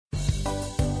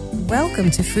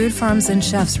Welcome to Food Farms and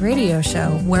Chefs radio show,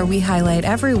 where we highlight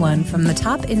everyone from the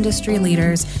top industry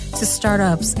leaders to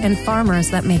startups and farmers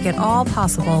that make it all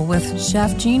possible with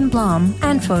Chef Jean Blum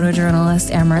and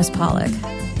photojournalist Amaris Pollock.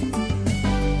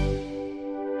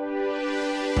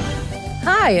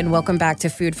 Hi, and welcome back to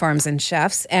Food Farms and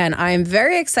Chefs. And I'm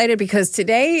very excited because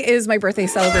today is my birthday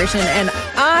celebration, and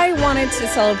I wanted to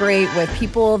celebrate with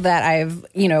people that I've,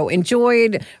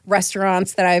 enjoyed,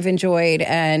 restaurants that I've enjoyed,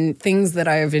 and things that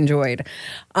I've enjoyed.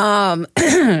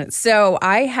 So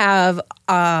I have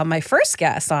my first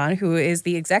guest on, who is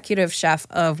the executive chef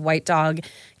of White Dog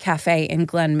Cafe in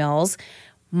Glen Mills,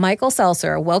 Michael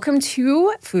Selser. Welcome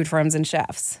to Food Farms and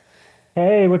Chefs.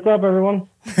 Hey, what's up, everyone?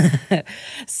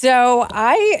 So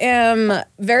I am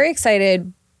very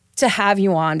excited to have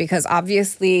you on because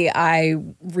obviously I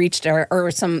reached your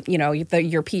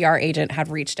PR agent had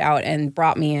reached out and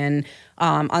brought me in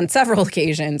on several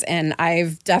occasions, and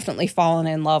I've definitely fallen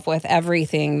in love with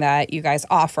everything that you guys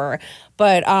offer.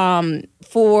 But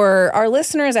for our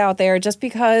listeners out there, just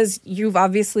because you've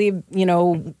obviously,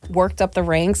 worked up the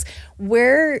ranks,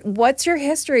 what's your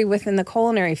history within the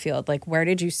culinary field? Like, where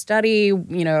did you study,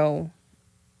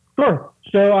 Sure.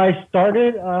 So I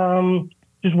started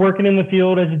just working in the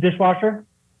field as a dishwasher.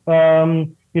 I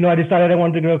decided I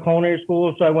wanted to go to culinary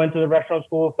school, so I went to the restaurant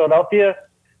school of Philadelphia.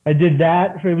 I did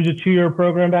that. It was a 2-year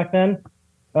program back then.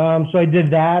 So I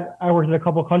did that. I worked at a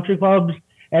couple country clubs.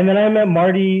 And then I met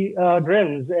Marty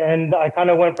Grims, and I kind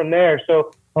of went from there.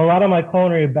 So a lot of my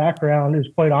culinary background is,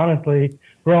 quite honestly,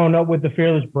 growing up with the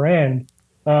Fearless brand.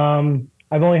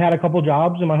 I've only had a couple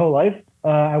jobs in my whole life.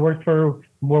 I worked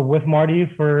with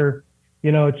Marty for,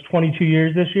 it's 22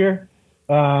 years this year.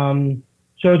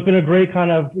 So it's been a great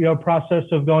kind of, process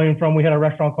of going from, we had a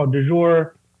restaurant called Du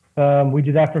Jour. We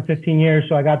did that for 15 years.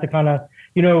 So I got to kind of,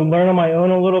 learn on my own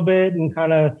a little bit and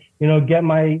kind of, get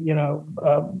my,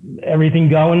 everything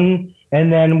going.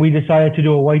 And then we decided to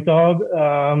do a White Dog.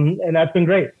 And that's been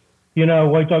great.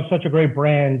 White Dog's such a great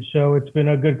brand. So it's been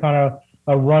a good kind of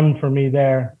a run for me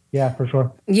there. Yeah, for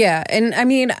sure. Yeah. And I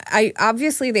mean,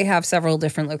 obviously they have several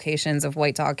different locations of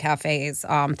White Dog cafes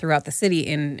throughout the city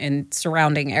and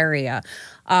surrounding area.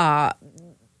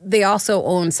 They also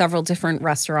own several different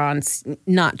restaurants,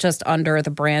 not just under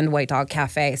the brand White Dog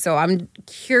Cafe. So I'm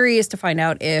curious to find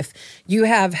out if you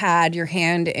have had your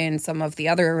hand in some of the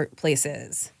other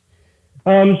places.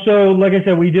 So like I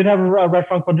said, we did have a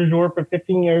restaurant called Du Jour for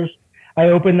 15 years. I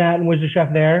opened that and was a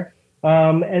chef there.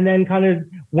 And then kind of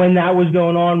when that was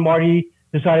going on, Marty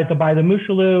decided to buy the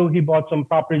Mouchalou. He bought some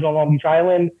properties on Long Beach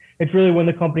Island. It's really when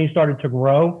the company started to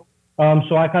grow.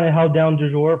 So I kind of held down Du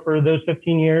Jour for those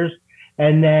 15 years.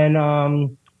 And then,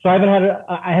 so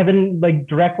I haven't like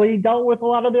directly dealt with a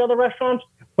lot of the other restaurants,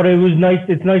 but it was nice.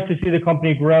 It's nice to see the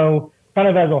company grow kind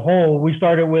of as a whole. We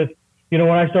started with, when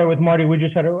I started with Marty,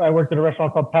 I worked at a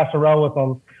restaurant called Passerelle with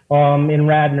him, in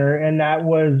Radnor. And that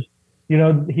was, he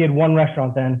had one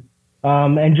restaurant then.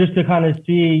 And just to kind of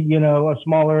see, a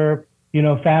smaller,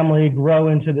 family grow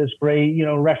into this great,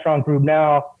 restaurant group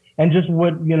now, and just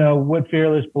what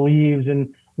Fearless believes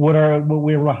and what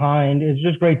we're behind. It's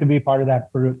just great to be part of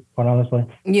that group, quite honestly.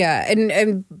 Yeah.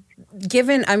 And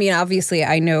given, obviously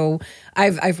I know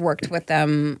I've worked with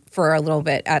them for a little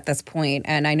bit at this point,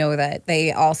 and I know that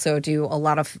they also do a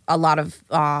lot of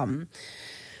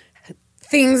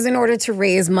things in order to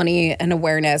raise money and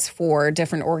awareness for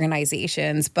different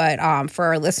organizations. But for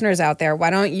our listeners out there, why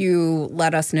don't you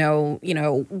let us know,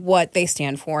 what they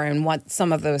stand for and what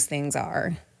some of those things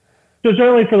are? So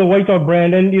certainly for the White Dog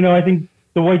brand, and, I think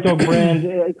the White Dog brand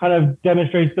kind of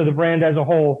demonstrates to the brand as a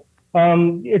whole.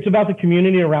 It's about the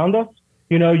community around us,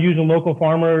 using local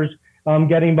farmers,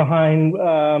 getting behind,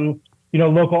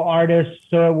 local artists.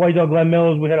 So at White Dog Glen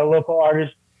Mills, we had a local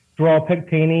artist draw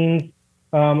paintings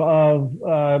of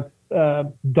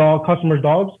customers'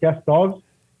 dogs, guest dogs.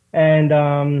 And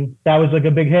that was like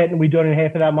a big hit. And we donated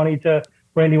half of that money to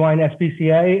Brandywine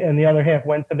SPCA, and the other half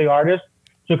went to the artist.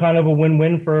 So kind of a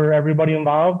win-win for everybody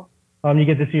involved. You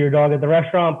get to see your dog at the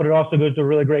restaurant, but it also goes to a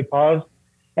really great cause.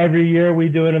 Every year we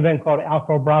do an event called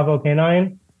Alpha Bravo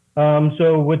Canine.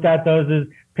 So what that does is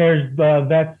pairs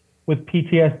vets with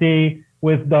PTSD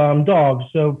with dogs.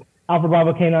 So Alpha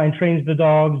Bravo Canine trains the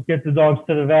dogs, gets the dogs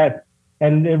to the vet,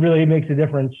 and it really makes a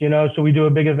difference, So we do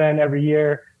a big event every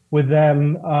year with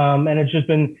them, and it's just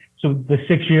been the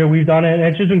 6th year we've done it, and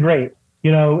it's just been great,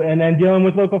 And then dealing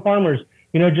with local farmers,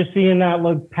 just seeing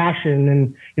that passion,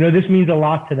 and this means a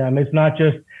lot to them. It's not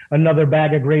just another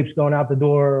bag of grapes going out the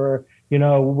door,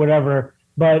 or whatever.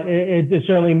 But it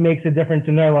certainly makes a difference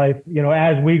in their life.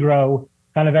 As we grow,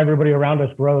 kind of everybody around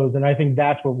us grows, and I think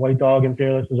that's what White Dog and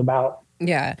Fearless is about.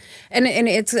 Yeah. And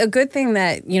it's a good thing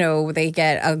that, they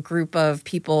get a group of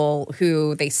people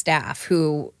who they staff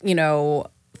who,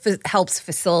 helps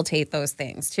facilitate those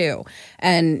things too.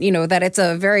 And, that it's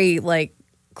a very like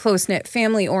close-knit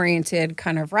family oriented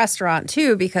kind of restaurant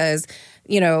too, because,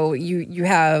 you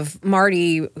have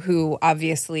Marty who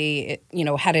obviously,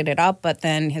 headed it up, but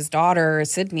then his daughter,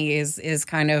 Sydney, is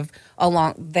kind of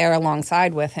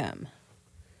alongside with him.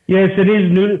 Yes, it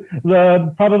is new.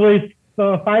 Probably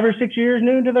 5 or 6 years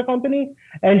new to the company,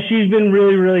 and she's been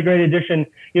really, really great addition.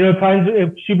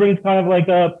 She brings kind of like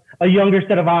a younger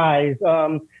set of eyes,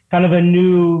 kind of a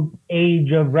new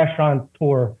age of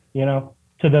restaurateur,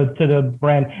 to the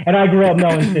brand. And I grew up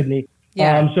knowing Sydney,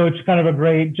 so it's kind of a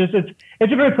great, it's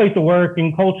a great place to work,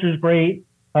 and culture's great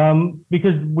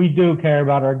because we do care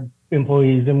about our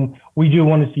employees and we do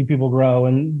want to see people grow,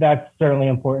 and that's certainly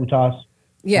important to us.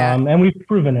 Yeah. And we've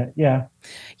proven it. Yeah.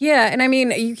 Yeah. And I mean,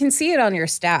 you can see it on your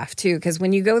staff too, because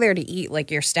when you go there to eat,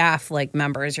 like your staff, like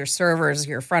members, your servers,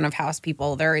 your front of house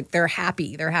people, they're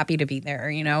happy. They're happy to be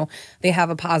there. They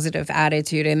have a positive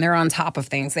attitude and they're on top of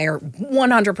things. They're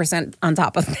 100% on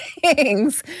top of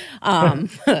things.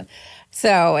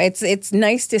 So it's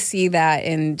nice to see that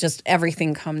and just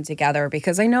everything come together,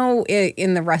 because I know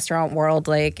in the restaurant world,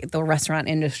 like the restaurant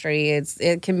industry,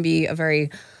 it can be a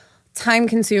very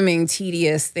time-consuming,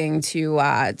 tedious thing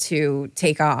to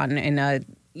take on, and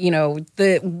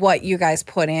what you guys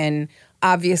put in.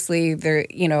 Obviously, there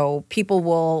people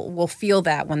will feel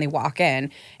that when they walk in.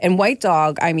 And White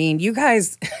Dog, I mean, you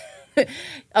guys,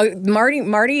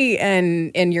 Marty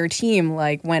and your team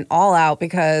like went all out,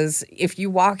 because if you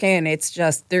walk in, it's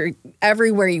just there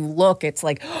everywhere you look. It's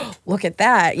like, oh, look at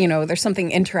that. There's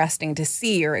something interesting to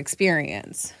see or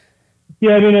experience.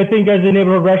 Yeah, I mean, I think as a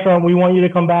neighborhood restaurant, we want you to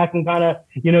come back and kind of,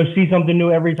 see something new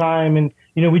every time. And,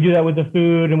 we do that with the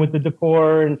food and with the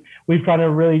decor. And we've kind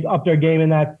of really upped our game in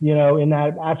that, in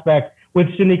that aspect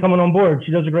with Sydney coming on board.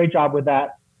 She does a great job with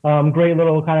that. Great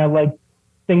little kind of like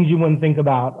things you wouldn't think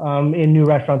about in new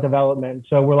restaurant development.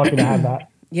 So we're lucky to have that.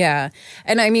 Yeah.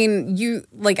 And I mean,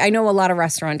 I know a lot of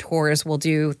restaurateurs will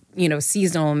do,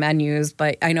 seasonal menus,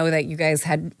 but I know that you guys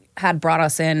had brought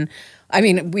us in. I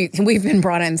mean, we've been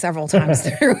brought in several times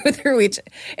through each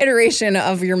iteration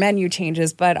of your menu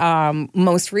changes, but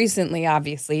most recently,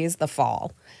 obviously, is the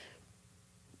fall.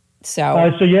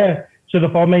 So the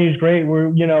fall menu is great. We're,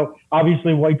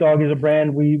 obviously White Dog is a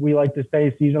brand we like to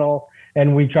stay seasonal,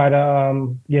 and we try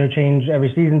to change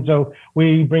every season. So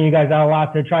we bring you guys out a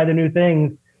lot to try the new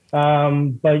things.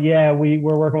 But yeah, we're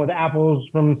working with apples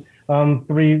from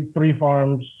three string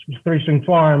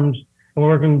farms. And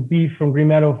we're working beef from Green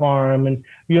Meadow Farm, and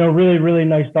really, really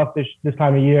nice stuff this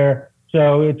time of year.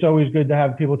 So it's always good to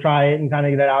have people try it and kind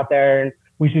of get it out there, and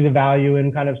we see the value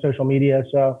in kind of social media.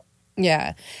 So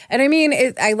yeah, and I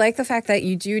mean, I like the fact that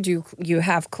you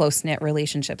have close-knit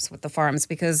relationships with the farms,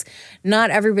 because not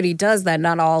everybody does that.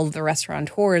 Not all of the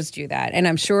restaurateurs do that, and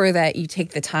I'm sure that you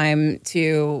take the time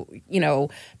to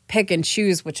pick and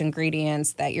choose which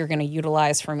ingredients that you're going to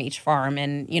utilize from each farm.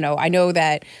 And, I know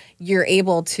that you're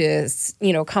able to,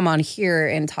 come on here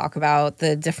and talk about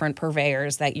the different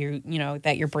purveyors that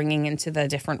that you're bringing into the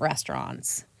different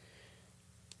restaurants.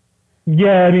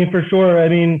 Yeah, I mean, for sure. I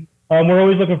mean, we're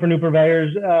always looking for new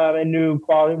purveyors and new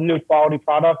quality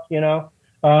products,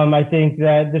 I think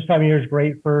that this time of year is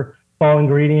great for fall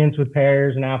ingredients with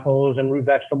pears and apples and root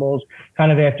vegetables,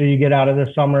 kind of after you get out of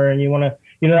the summer, and you want to,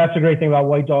 that's the great thing about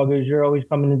White Dog is you're always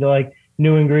coming into like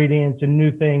new ingredients and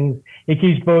new things. It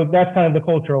keeps that's kind of the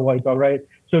culture of White Dog, right?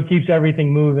 So it keeps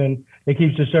everything moving. It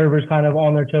keeps the servers kind of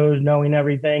on their toes, knowing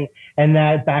everything. And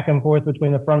that back and forth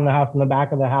between the front of the house and the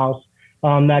back of the house,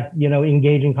 that,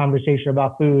 engaging conversation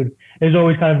about food is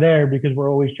always kind of there, because we're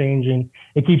always changing.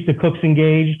 It keeps the cooks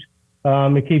engaged.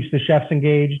 It keeps the chefs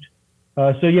engaged.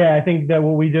 So yeah, I think that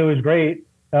what we do is great.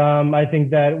 I think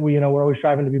that we're always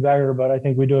striving to be better, but I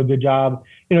think we do a good job,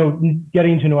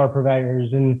 getting to know our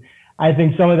purveyors. And I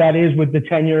think some of that is with the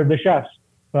tenure of the chefs.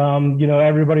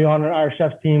 Everybody on our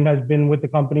chefs team has been with the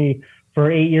company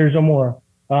for 8 years or more.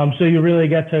 So you really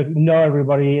get to know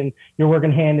everybody, and you're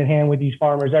working hand in hand with these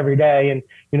farmers every day. And,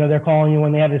 they're calling you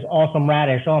when they have this awesome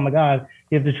radish. Oh my God,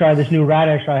 you have to try this new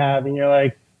radish I have. And you're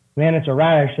like, man, it's a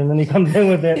radish. And then he comes in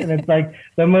with it, and it's like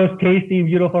the most tasty,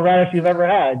 beautiful radish you've ever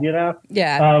had,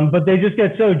 Yeah. But they just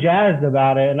get so jazzed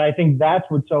about it. And I think that's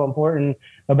what's so important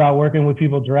about working with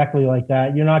people directly like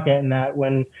that. You're not getting that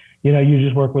when, you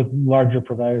just work with larger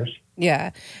purveyors.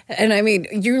 Yeah. And I mean,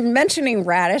 you're mentioning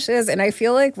radishes, and I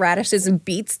feel like radishes and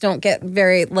beets don't get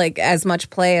very, like, as much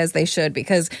play as they should,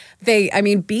 because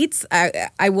beets,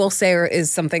 I will say,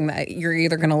 is something that you're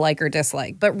either going to like or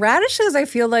dislike. But radishes, I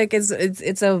feel like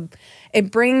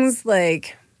it brings,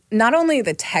 like, not only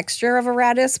the texture of a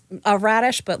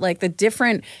radish, but like the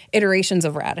different iterations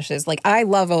of radishes. Like, I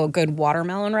love a good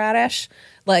watermelon radish.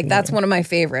 Like, that's one of my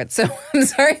favorites. So I'm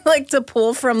sorry, like, to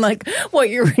pull from like what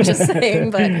you were just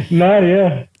saying, but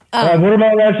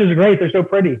watermelon radishes are great. They're so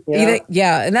pretty.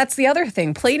 Yeah, and that's the other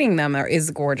thing. Plating them is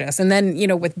gorgeous. And then,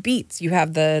 with beets, you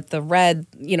have the red,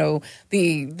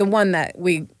 the one that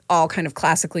we all kind of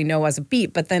classically know as a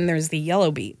beet, but then there's the yellow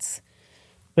beets.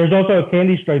 There's also a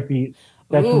candy stripe beet.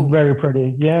 That's very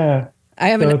pretty. Yeah.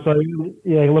 It's like,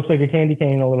 it looks like a candy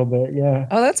cane a little bit. Yeah.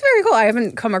 Oh, that's very cool. I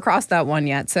haven't come across that one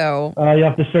yet. So you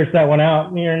have to search that one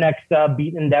out in your next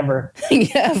beet endeavor.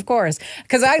 Yeah, of course.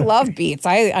 Because I love beets.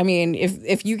 I mean,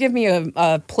 if you give me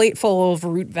a plate full of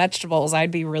root vegetables,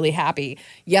 I'd be really happy.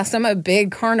 Yes, I'm a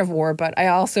big carnivore, but I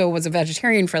also was a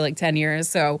vegetarian for like 10 years.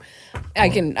 So I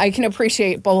can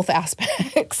appreciate both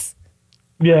aspects.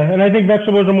 Yeah. And I think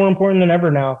vegetables are more important than ever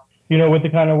now, with the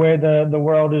kind of way the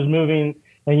world is moving.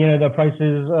 And, the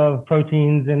prices of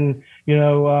proteins and,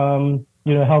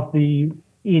 healthy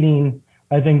eating,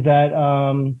 I think that,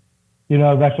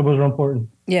 vegetables are important.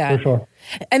 Yeah. For sure.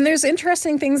 And there's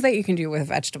interesting things that you can do with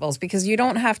vegetables, because you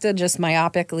don't have to just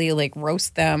myopically like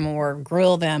roast them or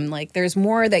grill them. Like, there's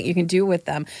more that you can do with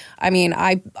them. I mean,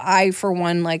 I for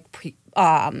one, like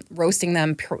roasting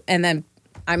them and then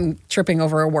I'm tripping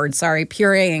over a word, sorry,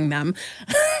 pureeing them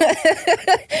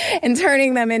and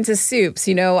turning them into soups.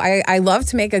 I love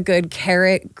to make a good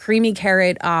creamy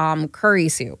carrot curry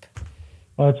soup.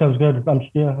 Oh, that sounds good. That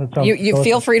sounds you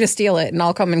feel free to steal it and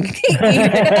I'll come and eat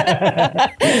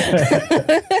it.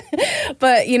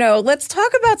 But, let's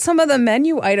talk about some of the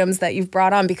menu items that you've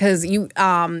brought on, because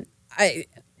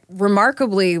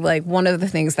remarkably, like, one of the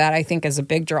things that I think is a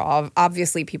big draw,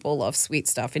 obviously people love sweet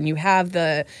stuff, and you have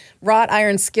the wrought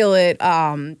iron skillet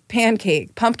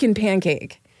pumpkin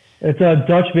pancake. It's a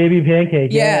Dutch baby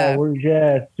pancake. Yeah.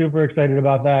 We're super excited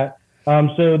about that.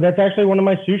 So that's actually one of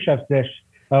my sous chef's dish.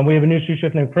 We have a new sous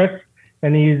chef named Chris,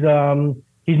 and he's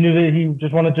new that he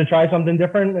just wanted to try something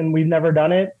different, and we've never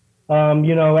done it. As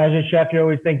a chef, you're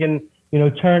always thinking,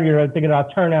 you're thinking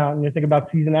about turnout, and you're thinking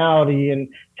about seasonality and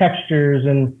textures.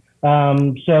 And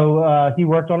so he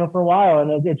worked on it for a while,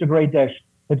 and it's a great dish.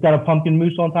 It's got a pumpkin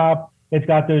mousse on top. It's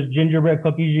got those gingerbread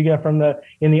cookies you get in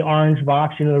the orange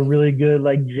box, the really good,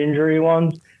 like, gingery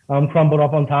ones, crumbled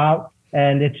up on top.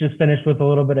 And it's just finished with a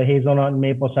little bit of hazelnut and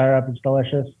maple syrup. It's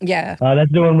delicious. Yeah. That's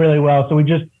doing really well. So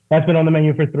that's been on the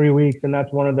menu for 3 weeks, and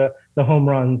that's one of the home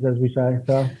runs, as we say.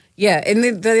 So. Yeah, and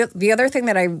the other thing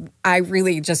that I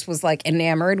really just was like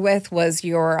enamored with was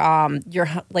your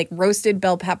like roasted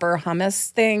bell pepper hummus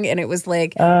thing, and it was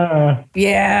like that's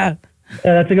a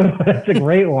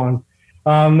great one.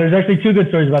 There's actually two good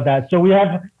stories about that. So we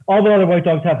have all the other white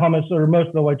dogs have hummus, or most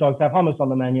of the white dogs have hummus on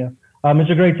the menu.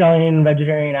 It's a great Italian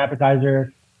vegetarian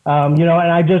appetizer. And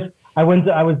I've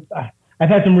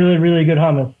had some really, really good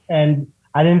hummus, and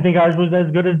I didn't think ours was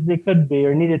as good as it could be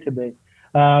or needed to be.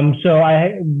 So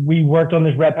we worked on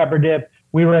this red pepper dip.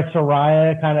 We were at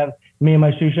Soraya, kind of me and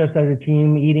my sous chefs as a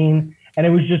team eating, and it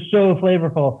was just so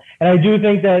flavorful. And I do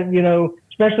think that,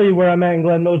 especially where I'm at in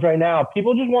Glen Mills right now,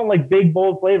 people just want like big,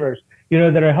 bold flavors,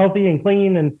 that are healthy and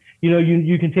clean, and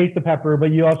you can taste the pepper,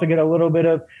 but you also get a little bit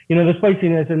of, the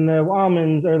spiciness and the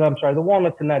the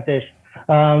walnuts in that dish.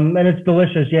 And it's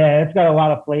delicious. Yeah, it's got a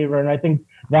lot of flavor, and I think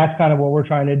that's kind of what we're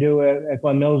trying to do at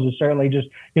Glen Mills, is certainly just,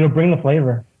 bring the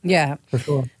flavor. Yeah. For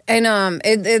sure. And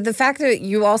the fact that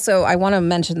you also, I want to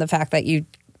mention the fact that you,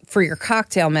 for your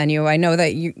cocktail menu, I know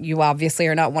that you obviously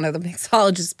are not one of the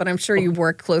mixologists, but I'm sure you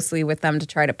work closely with them to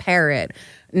try to pair it.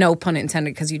 No pun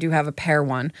intended, because you do have a pear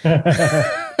one. But,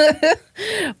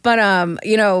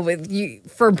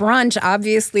 for brunch,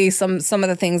 obviously some of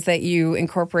the things that you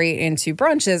incorporate into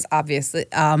brunch is obviously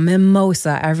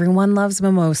mimosa. Everyone loves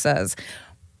mimosas.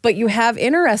 But you have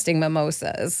interesting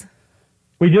mimosas.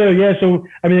 We do, yeah. So,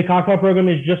 the cocktail program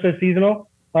is just as seasonal.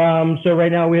 So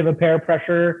right now we have a pear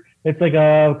pressure. It's like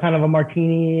a kind of a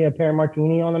pear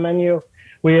martini on the menu.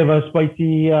 We have a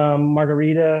spicy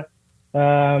margarita.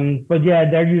 But yeah,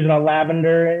 they're using a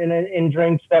lavender in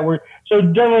drinks so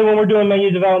generally when we're doing menu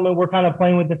development, we're kind of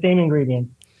playing with the same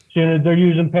ingredients. So they're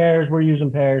using pears, we're using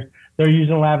pears. They're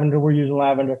using lavender, we're using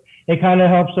lavender. It kind of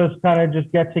helps us kind of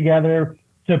just get together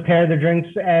to pair the drinks,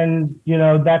 and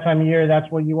that time of year, that's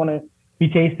what you want to be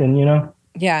tasting.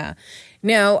 Yeah.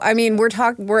 No, I mean,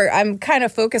 I'm kind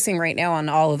of focusing right now on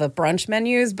all of the brunch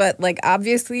menus, but like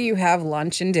obviously you have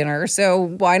lunch and dinner. So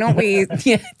why don't we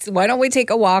why don't we take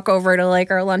a walk over to like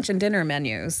our lunch and dinner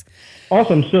menus?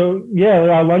 Awesome. So yeah,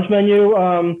 our lunch menu,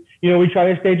 we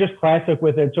try to stay just classic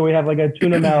with it. So we have like a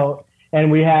tuna melt, and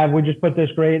we just put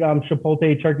this great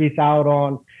chipotle turkey salad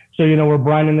on. So, we're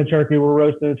brining the turkey, we're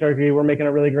roasting the turkey, we're making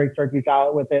a really great turkey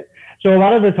salad with it. So a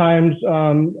lot of the times,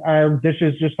 our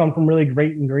dishes just come from really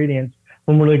great ingredients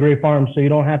from really great farms. So you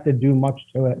don't have to do much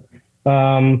to it.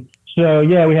 So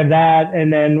yeah, we have that.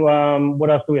 And then, what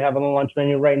else do we have on the lunch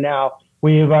menu right now?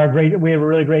 We have a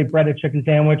really great breaded chicken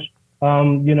sandwich.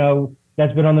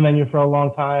 That's been on the menu for a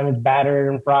long time. It's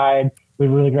battered and fried. We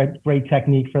have really great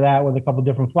technique for that with a couple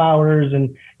different flours,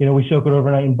 and we soak it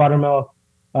overnight in buttermilk.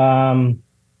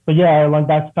 But yeah,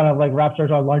 that's kind of like wraps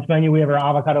our lunch menu. We have our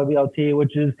avocado BLT,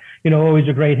 which is always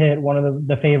a great hit, one of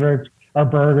the favorites. Our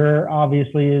burger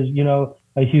obviously is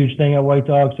a huge thing at White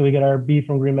Dog. So we get our beef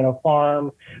from Green Meadow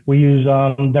Farm. We use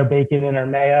their bacon and our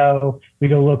mayo. We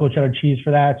go local cheddar cheese for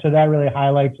that. So that really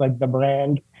highlights like the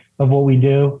brand of what we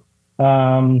do.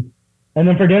 And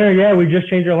then for dinner, yeah, we just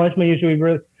changed our lunch menu. So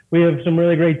we have some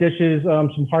really great dishes,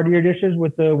 some heartier dishes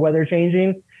with the weather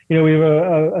changing. We have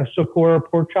a Sakura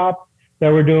pork chop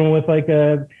that we're doing with like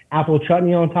a apple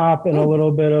chutney on top and a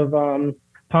little bit of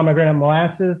pomegranate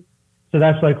molasses. So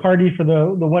that's like hearty for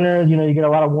the winter. You get a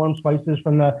lot of warm spices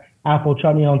from the apple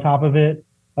chutney on top of it.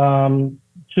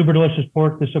 Super delicious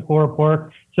pork, the Sakura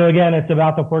pork. So again, it's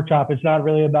about the pork chop. It's not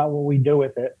really about what we do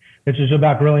with it. It's just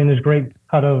about grilling this great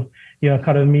cut of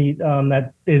meat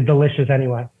that is delicious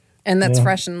anyway. And that's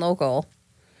fresh and local.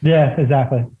 Yeah,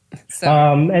 exactly. So.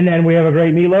 And then we have a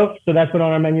great meatloaf. So that's been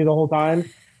on our menu the whole time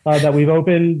that we've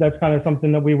opened. That's kind of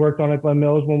something that we worked on at Glen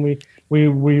Mills when we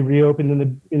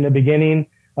reopened in the beginning.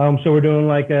 So we're doing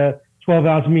like a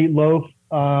 12-ounce meatloaf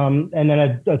and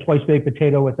then a twice baked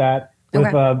potato with that,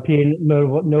 with PA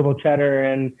Noble cheddar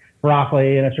and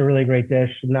broccoli, and it's a really great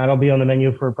dish. And that'll be on the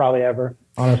menu for probably ever,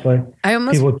 honestly.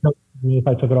 People would kill me if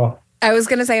I took it off. I was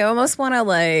going to say, I almost want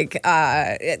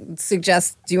to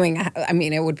suggest doing,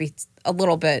 it would be a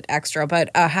little bit extra, but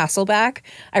a Hasselback.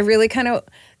 I really kind of,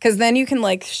 because then you can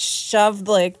like shove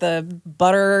like the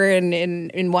butter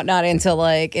and whatnot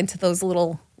into those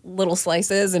little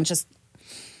slices and just,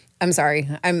 I'm sorry,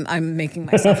 I'm making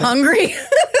myself hungry.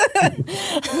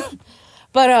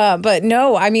 But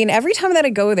no, every time that I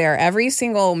go there, every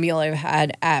single meal I've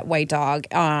had at White Dog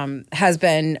has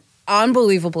been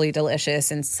unbelievably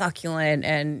delicious and succulent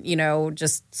and,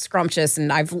 just scrumptious,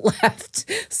 and I've left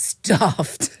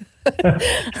stuffed.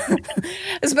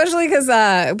 Especially because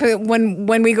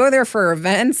when we go there for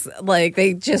events, like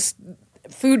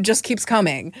food just keeps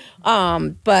coming.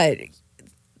 But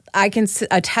I can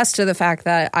attest to the fact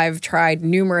that I've tried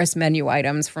numerous menu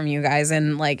items from you guys,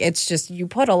 and like it's just you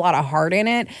put a lot of heart in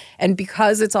it, and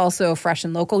because it's also fresh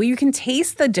and local, you can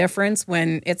taste the difference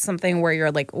when it's something where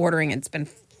you're like ordering it's been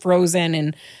frozen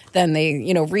and then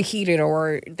they reheat it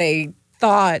or they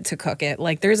thaw it to cook it.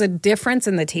 Like there's a difference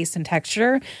in the taste and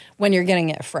texture when you're getting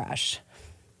it fresh.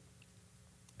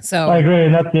 So I agree,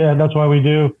 and that's why we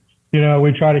do.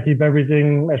 We try to keep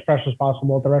everything as fresh as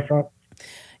possible at the restaurant.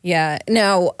 Yeah.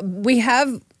 Now, we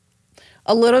have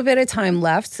a little bit of time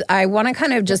left. I want to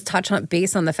kind of just touch on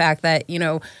base on the fact that,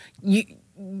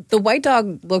 the White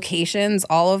Dog locations,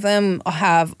 all of them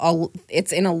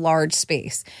it's in a large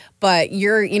space, but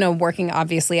you're, working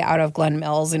obviously out of Glen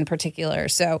Mills in particular.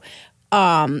 So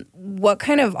what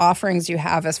kind of offerings do you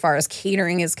have as far as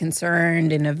catering is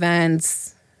concerned and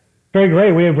events? Very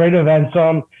great. We have great events.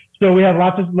 So we have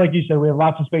lots of, like you said, we have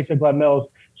lots of space at Glen Mills.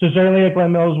 So certainly at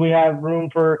Glen Mills, we have room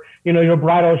for, your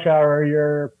bridal shower,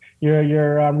 your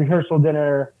rehearsal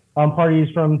dinner, parties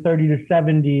from 30 to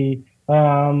 70,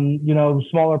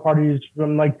 smaller parties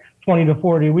from like 20 to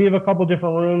 40. We have a couple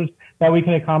different rooms that we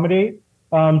can accommodate.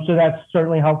 So that's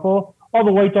certainly helpful. All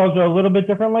the White Dogs are a little bit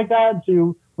different like that.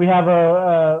 So we have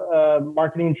a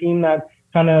marketing team that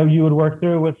kind of you would work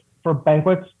through for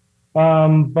banquets.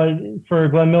 But for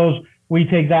Glen Mills, we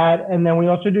take that. And then we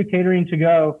also do catering to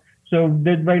go. So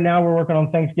right now we're working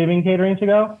on Thanksgiving catering to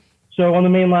go. So on the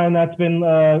main line, that's been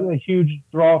a huge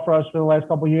draw for us for the last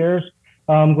couple of years.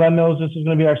 Glen Mills, this is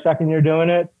going to be our second year doing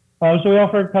it. So we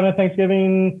offer kind of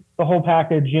Thanksgiving, the whole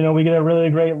package. We get a really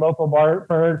great local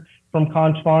bird from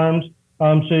Conch Farms.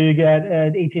 So you get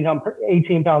an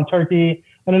 18-pound turkey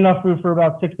and enough food for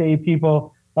about 6 to 8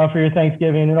 people for your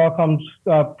Thanksgiving. It all comes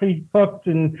pre-cooked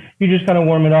and you just kind of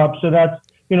warm it up. So that's,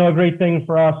 a great thing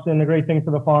for us and a great thing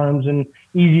for the farms and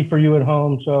easy for you at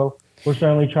home. So we're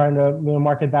certainly trying to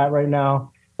market that right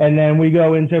now. And then we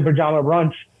go into pajama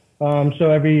brunch. So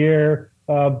every year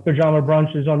pajama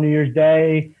brunches on New Year's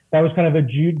Day. That was kind of a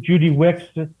Judy Wicks,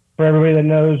 for everybody that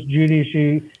knows Judy.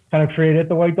 She kind of created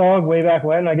the White Dog way back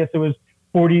when. I guess it was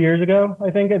 40 years ago,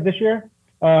 I think, this year.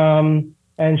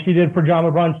 And she did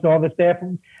pajama brunch to all the staff.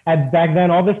 Back then,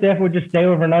 all the staff would just stay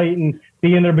overnight and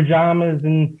be in their pajamas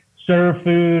and serve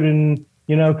food and,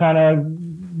 kind of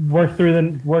work through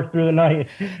the night.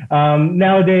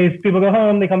 Nowadays, people go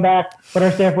home, they come back, but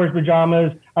our staff wears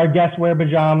pajamas. Our guests wear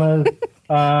pajamas.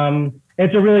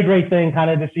 It's a really great thing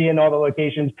kind of to see in all the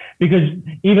locations, because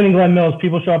even in Glen Mills,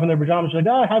 people show up in their pajamas like,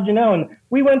 oh, how'd you know? And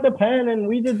we went to Penn and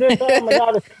we did this. Oh my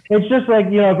God. It's just like,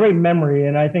 a great memory.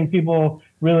 And I think people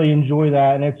really enjoy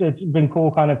that. And it's been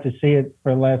cool kind of to see it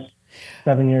for the last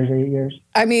 7 years, 8 years.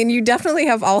 I mean, you definitely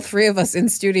have all three of us in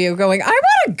studio going, I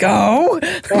want to go.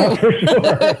 Oh, for sure.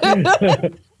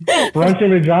 Brunch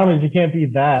in pajamas, you can't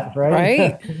beat that, right?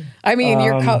 Right. I mean,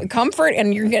 your comfort,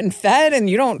 and you're getting fed, and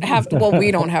you don't have to. Well,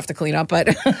 we don't have to clean up,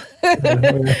 but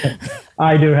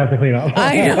I do have to clean up.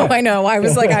 I know. I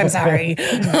was like, I'm sorry,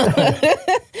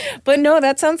 but no,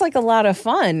 that sounds like a lot of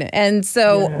fun. And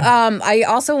so, I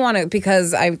also want to,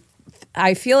 because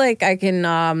I feel like I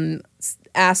can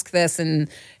ask this and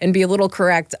be a little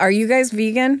correct. Are you guys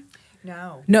vegan?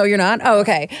 No, you're not? Oh,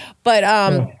 okay. But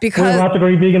because there's lots of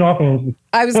great vegan offerings.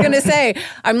 I was going to say,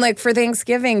 I'm like, for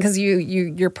Thanksgiving, because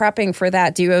you're prepping for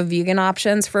that. Do you have vegan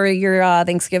options for your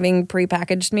Thanksgiving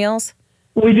prepackaged meals?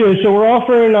 We do. So we're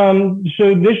offering,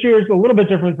 so this year is a little bit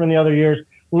different from the other years.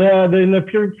 In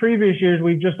the previous years,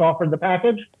 we've just offered the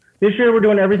package. This year, we're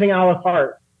doing everything a la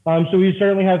carte. So we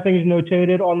certainly have things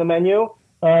notated on the menu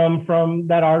from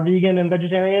that are vegan and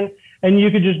vegetarian. And you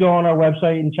could just go on our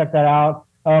website and check that out.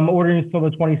 Ordering until the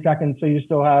 22nd, so you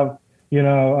still have,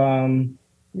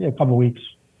 a couple weeks.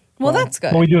 Well, that's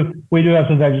good. We do have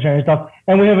some vegetarian stuff,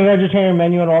 and we have a vegetarian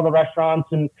menu at all the restaurants,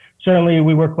 and certainly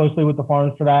we work closely with the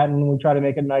farms for that, and we try to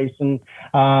make it nice. And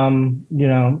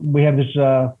we have this.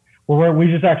 We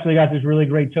just actually got this really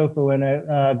great tofu in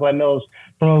at Glen Mills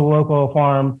from a local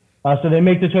farm. So they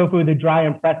make the tofu, they dry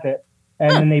and press it,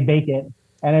 and then they bake it,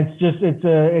 and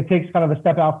it takes kind of a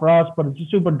step out for us, but it's a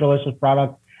super delicious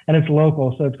product. And it's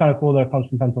local, so it's kind of cool that it comes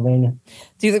from Pennsylvania.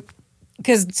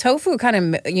 Because tofu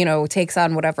kind of, takes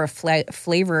on whatever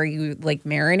flavor you like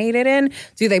marinate it in.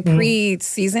 Do they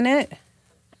pre-season it?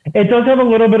 It does have a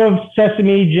little bit of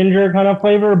sesame, ginger kind of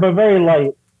flavor, but very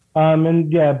light.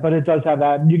 But it does have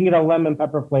that. You can get a lemon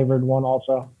pepper flavored one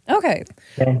also. Okay.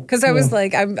 Because I was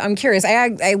like, I'm curious.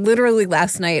 I literally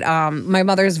last night, my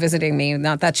mother's visiting me.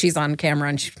 Not that she's on camera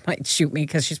and she might shoot me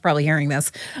because she's probably hearing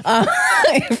this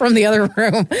from the other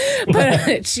room.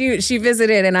 But she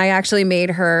visited, and I actually made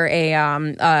her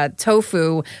a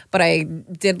tofu, but I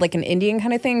did like an Indian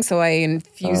kind of thing. So I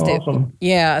infused it. Awesome.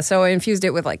 Yeah. So I infused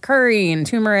it with like curry and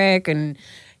turmeric and,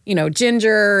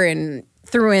 ginger, and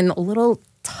threw in a little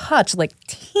touch, like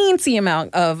teensy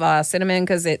amount of cinnamon,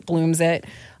 because it blooms it,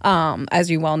 as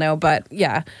you well know. But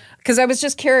yeah, because I was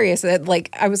just curious that,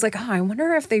 like, I was like, oh, I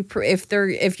wonder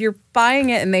if you're buying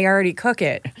it and they already cook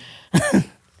it.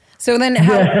 So then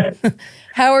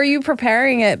how are you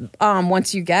preparing it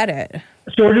once you get it?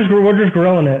 So we're just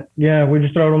grilling it. Yeah, we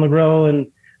just throw it on the grill,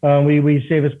 and we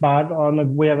save a spot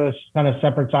we have a kind of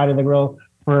separate side of the grill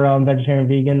for vegetarian,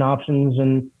 vegan options,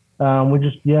 and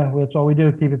that's all we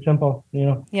do. Keep it simple,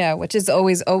 Yeah, which is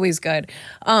always good.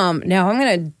 Now I'm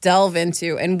going to delve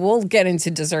into, and we'll get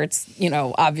into desserts,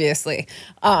 obviously,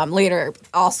 later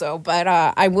also. But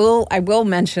I will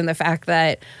mention the fact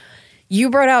that you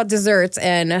brought out desserts,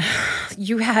 and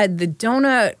you had the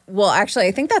donut. Well, actually,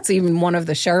 I think that's even one of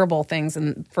the shareable things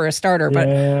for a starter. But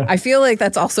I feel like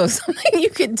that's also something you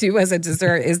could do as a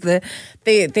dessert. Is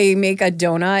they make a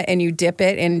donut and you dip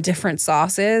it in different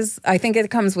sauces. I think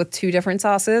it comes with 2 different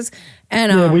sauces.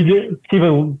 And we did keep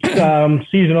it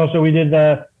seasonal. So we did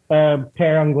the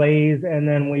pear on glaze, and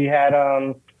then we had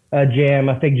a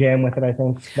fig jam with it, I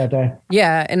think, that day.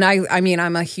 Yeah, and I mean,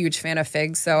 I'm a huge fan of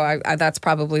figs, so I that's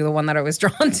probably the one that I was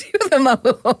drawn to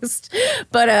the most.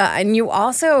 But and you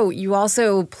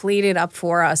also plated up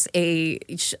for us a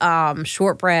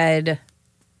shortbread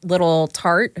little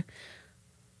tart.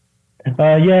 It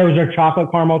was our chocolate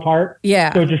caramel tart.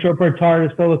 Yeah. So it's a shortbread tart.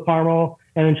 It's filled with caramel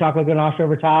and then chocolate ganache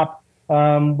over top.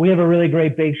 We have a really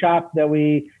great bake shop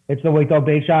it's the White Dog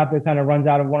Bake Shop. It kind of runs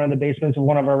out of one of the basements of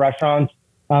one of our restaurants.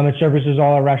 It services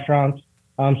all our restaurants.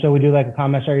 So we do like a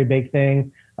commissary bake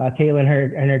thing. Caitlin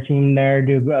and her team there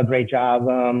do a great job.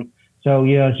 So,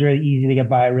 it's really easy to get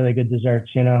by really good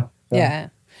desserts, So. Yeah.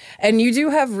 And you do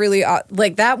have really,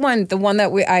 like that one, the one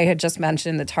that I had just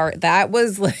mentioned, the tart, that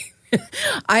was like,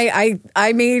 I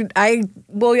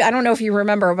don't know if you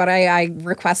remember, but I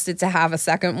requested to have a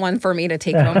second one for me to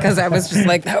take home because I was just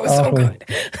like, that was so good.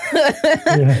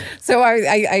 So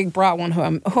I brought one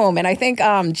home, and I think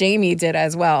Jamie did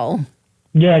as well.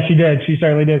 Yeah, she did. She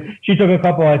certainly did. She took a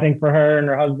couple, I think, for her and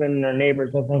her husband and her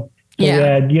neighbors, I think. So,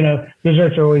 yeah,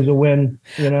 desserts are always a win,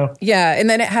 Yeah, and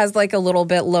then it has like a little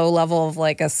bit low level of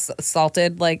like a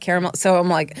salted like caramel. So I'm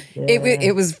like,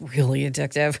 it was really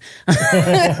addictive.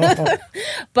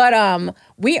 But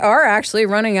we are actually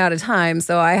running out of time,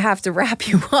 so I have to wrap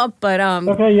you up. But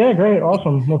okay, yeah, great,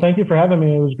 awesome. Well, thank you for having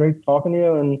me. It was great talking to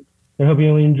you, and I hope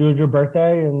you enjoyed your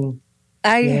birthday. And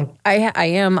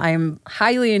I'm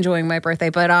highly enjoying my birthday.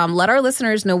 But let our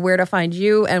listeners know where to find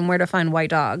you and where to find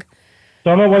White Dog. So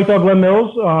I'm at White Dog Glen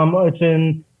Mills. It's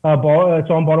in it's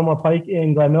on Baltimore Pike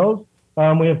in Glen Mills.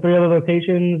 We have 3 other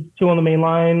locations: 2 on the main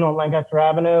line on Lancaster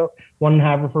Avenue, 1 in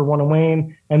Haverford, 1 in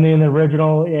Wayne, and then the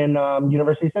original in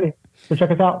University City. So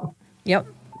check us out. Yep.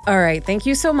 All right. Thank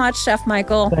you so much, Chef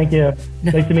Michael. Thank you.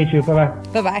 Nice to meet you. Bye-bye.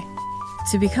 Bye-bye.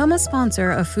 To become a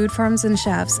sponsor of Food Farms and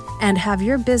Chefs and have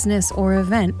your business or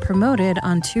event promoted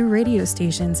on 2 radio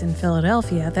stations in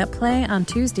Philadelphia that play on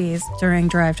Tuesdays during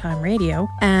Drive Time Radio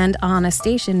and on a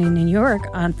station in New York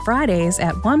on Fridays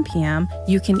at 1 p.m.,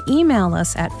 you can email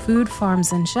us at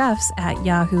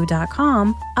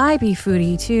foodfarmsandchefs@yahoo.com,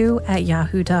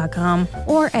 ibfoodie2@yahoo.com,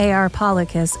 or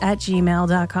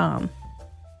arpolicus@gmail.com.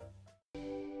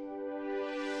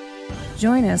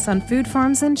 Join us on Food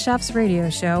Farms and Chefs radio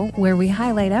show, where we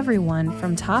highlight everyone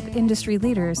from top industry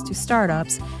leaders to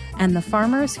startups and the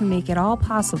farmers who make it all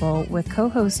possible with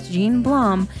co-hosts Jean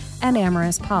Blum and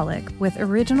Amaris Pollock, with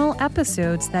original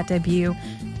episodes that debut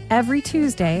every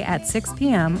Tuesday at 6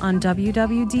 p.m. on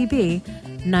WWDB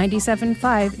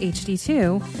 97.5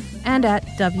 HD2 and at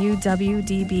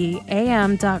wwdbam.com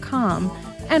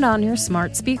and on your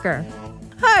smart speaker.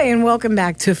 Hi, and welcome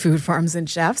back to Food Farms and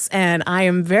Chefs, and I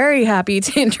am very happy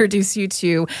to introduce you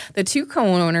to the 2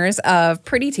 co-owners of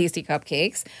Pretty Tasty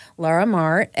Cupcakes, Lara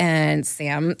Mohr and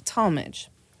Sam Talmadge.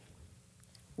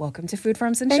 Welcome to Food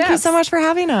Farms and Chefs. Thank you so much for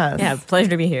having us. Yeah, pleasure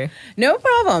to be here. No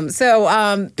problem.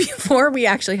 So before we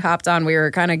actually hopped on, we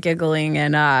were kind of giggling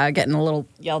and getting a little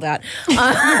yelled at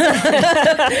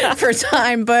for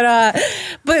time. But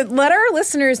let our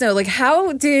listeners know, like,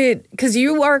 because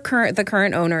you are the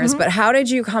current owners, but how did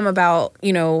you come about,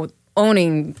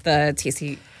 owning the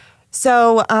Tasty?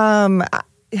 So,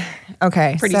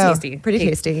 okay. Pretty Tasty. Pretty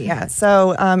Tasty, yeah.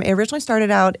 So it originally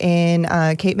started out in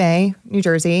Cape May, New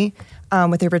Jersey,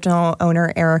 with the original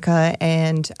owner, Erica,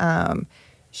 and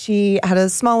she had a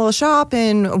small little shop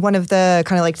in one of the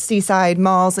kind of like seaside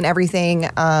malls and everything,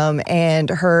 and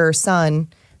her son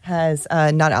has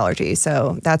a nut allergy,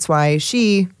 so that's why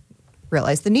she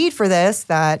realized the need for this,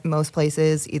 that most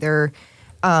places either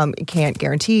can't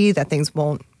guarantee that things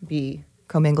won't be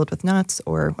commingled with nuts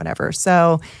or whatever.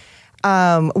 So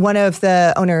one of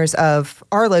the owners of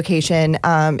our location,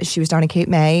 she was down in Cape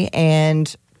May,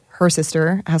 and her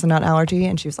sister has a nut allergy,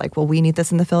 and she was like, well, we need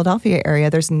this in the Philadelphia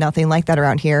area. There's nothing like that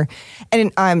around here.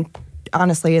 And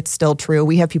honestly, it's still true.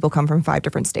 We have people come from 5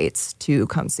 different states to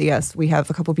come see us. We have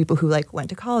a couple of people who went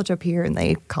to college up here, and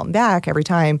they come back every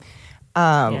time.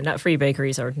 Nut-free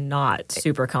bakeries are not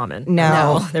super common.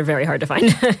 No, they're very hard to find.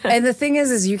 And the thing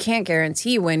is you can't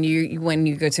guarantee when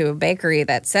you go to a bakery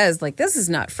that says like this is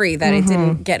nut-free that it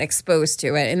didn't get exposed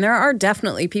to it. And there are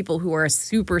definitely people who are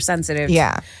super sensitive.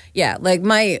 Yeah. Yeah, like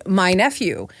my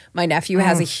nephew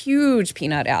has a huge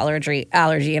peanut allergy,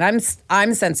 and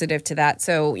I'm sensitive to that.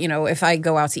 So if I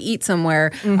go out to eat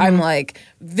somewhere, I'm like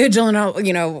vigilant.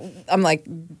 I'm like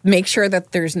make sure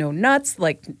that there's no nuts.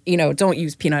 Like don't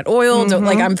use peanut oil. Don't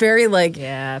I'm very like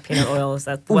peanut oil is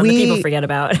that one that people forget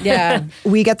about. Yeah,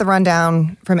 we get the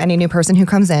rundown from any new person who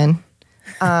comes in.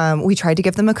 We tried to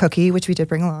give them a cookie, which we did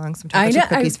bring along some chocolate chip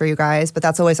cookies for you guys, but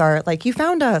that's always our, like, you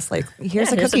found us, like,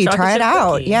 here's a cookie, try it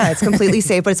out. Cookie. Yeah, it's completely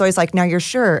safe, but it's always like, now you're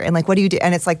sure. And like, what do you do?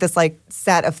 And it's like this like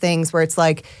set of things where it's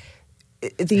like,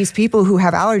 these people who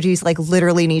have allergies like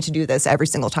literally need to do this every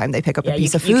single time they pick up a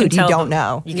piece of food. You don't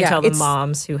know. You can tell the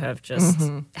moms who have just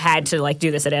had to like do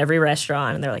this at every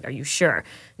restaurant, and they're like, are you sure?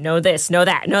 Know this, know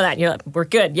that, know that. And you're like, we're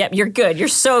good. Yep, you're good. You're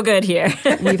so good here.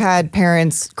 We've had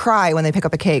parents cry when they pick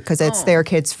up a cake because it's their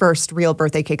kid's first real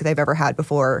birthday cake they've ever had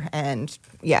before. And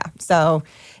yeah, so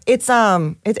it's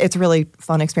a really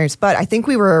fun experience. But I think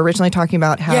we were originally talking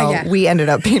about how we ended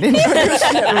up being in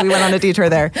we went on a detour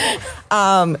there.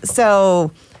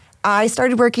 So I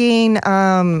started working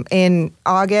in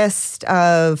August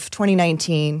of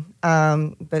 2019,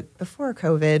 but before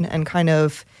COVID and kind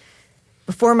of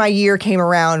before my year came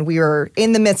around, we were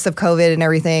in the midst of COVID and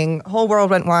everything. Whole world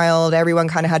went wild. Everyone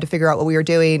kind of had to figure out what we were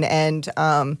doing. And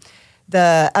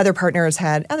the other partners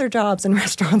had other jobs and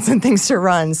restaurants and things to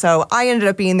run. So I ended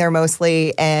up being there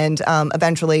mostly. And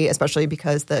eventually, especially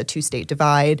because the two-state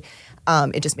divide,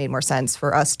 it just made more sense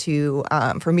for us to,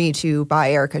 for me to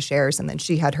buy Erica's shares. And then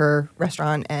she had her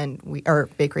restaurant or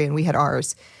bakery, and we had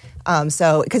ours.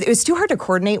 So, because it was too hard to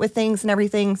coordinate with things and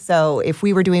everything. So if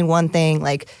we were doing one thing,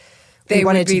 like we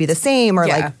wanted it to be the same, or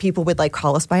like people would like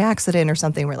call us by accident or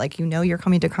something. We're like, you're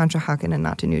coming to Conshohocken and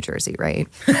not to New Jersey, right?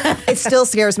 It still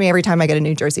scares me every time I get a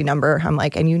New Jersey number. I'm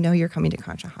like, and you're coming to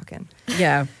Conshohocken.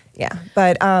 Yeah. Yeah.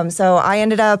 But so I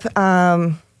ended up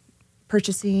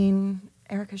purchasing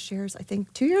Erica's shares, I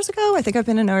think 2 years ago. I think I've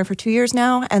been an owner for 2 years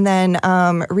now. And then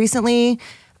recently,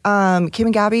 Kim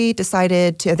and Gabby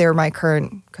decided to, they're my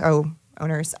current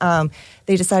co-owners,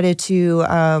 they decided to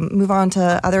move on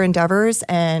to other endeavors.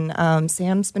 And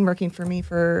Sam's been working for me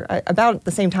for about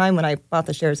the same time when I bought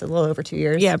the shares, a little over 2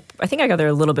 years. Yeah, I think I got there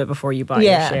a little bit before you bought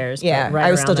your shares. Yeah, right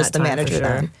I was around still just that the time, manager for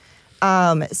sure.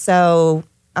 then. So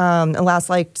the last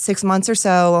like 6 months or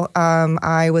so,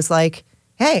 I was like,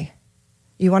 hey,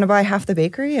 you want to buy half the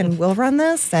bakery and we'll run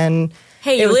this? And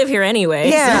hey, you live here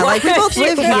anyway. yeah, so like we both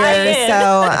live here.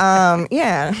 So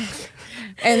yeah.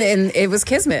 And it was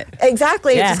kismet.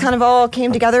 Exactly. Yeah. It just kind of all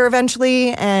came together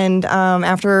eventually. And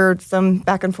after some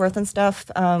back and forth and stuff,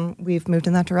 we've moved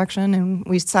in that direction. And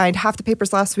we signed half the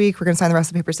papers last week. We're going to sign the rest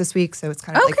of the papers this week. So it's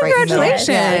kind of like right in the middle. Congratulations.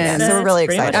 Yeah, so we're really That's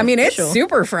pretty excited. much I mean, it's official.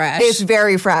 super fresh. It's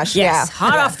very fresh. Yes, Yeah.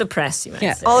 hot off the press, you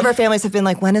might say. All of our families have been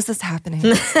like, when is this happening?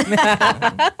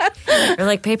 We're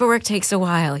like, paperwork takes a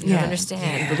while. You don't Yeah.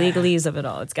 understand the legalese of it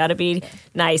all. It's got to be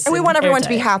nice. And we want everyone to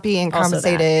be airtight. happy and Also that.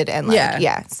 compensated. And like,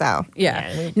 Yeah. so. Yeah.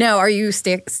 Now, are you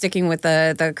sticking with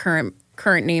the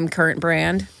current name, current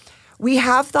brand? We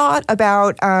have thought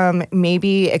about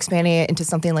maybe expanding it into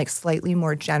something like slightly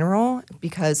more general,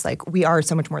 because like we are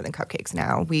so much more than cupcakes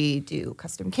now. We do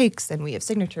custom cakes and we have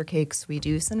signature cakes. We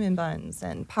do cinnamon buns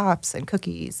and pops and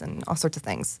cookies and all sorts of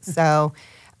things. So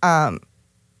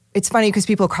it's funny because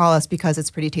people call us because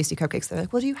it's Pretty Tasty Cupcakes. They're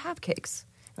like, well, do you have cakes?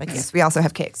 Like, yes, we also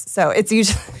have cakes. So it's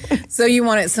usually So you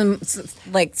want it so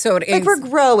it like we're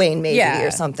growing maybe Yeah. or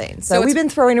something. So So we've it's- been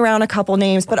throwing around a couple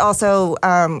names, but also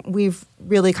we've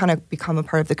really kind of become a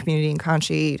part of the community in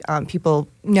Conchi. People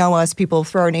know us. People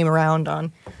throw our name around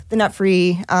on the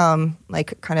nut-free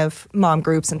like kind of mom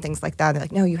groups and things like that. They're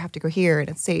like, no, you have to go here and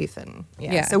it's safe. And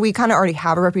Yeah. So we kind of already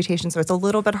have a reputation. So it's a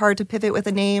little bit hard to pivot with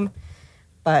a name.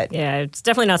 But Yeah, it's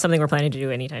definitely not something we're planning to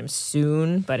do anytime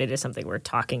soon, but it is something we're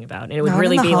talking about. And it would not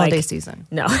really in the be holiday like season.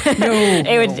 No.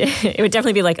 It would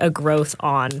definitely be like a growth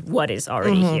on what is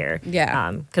already here.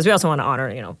 Yeah. Because we also want to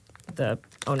honor, the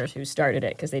owners who started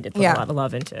it, because they did put Yeah. a lot of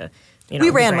love into, We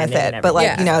the ran brand with name and it, but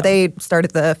like, everything. they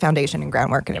started the foundation and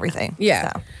groundwork and everything.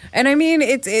 Yeah. So. And I mean,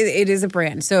 it is a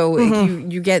brand. So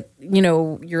you get,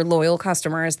 your loyal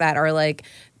customers that are like,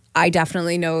 I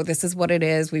definitely know this is what it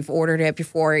is. We've ordered it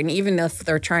before. And even if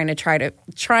they're trying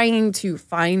to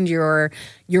find your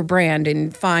brand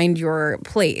and find your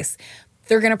place,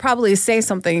 they're going to probably say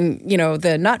something,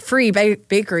 the nut-free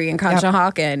bakery in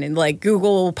Conshohocken, and like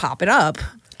Google will pop it up.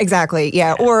 Exactly.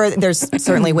 Yeah. Or there's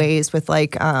certainly ways with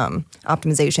like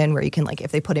optimization where you can like,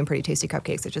 if they put in Pretty Tasty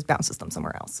Cupcakes, it just bounces them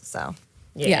somewhere else. So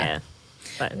Yeah.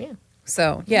 But yeah.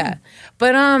 So, yeah.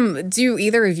 But do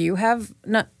either of you have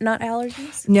nut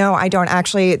allergies? no, I don't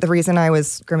actually. The reason I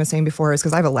was grimacing before is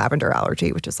because I have a lavender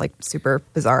allergy, which is like super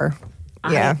bizarre.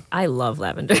 Yeah. I love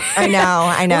lavender. I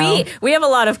know. We have a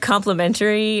lot of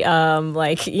complementary, you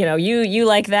like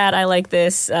that, I like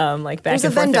this, like back There's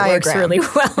and a forth. Venn That works diagram. really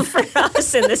well for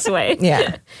us in this way.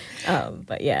 Yeah.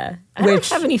 But yeah, I don't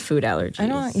have any food allergies. I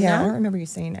don't remember you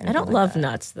saying anything. I don't like love that.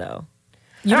 nuts though.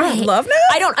 You don't love nuts?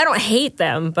 I don't hate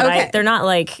them, but Okay. they're not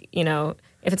like,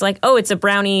 if it's like, oh, it's a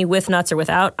brownie with nuts or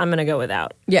without, I'm gonna go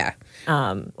without. Yeah.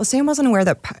 Well, Sam wasn't aware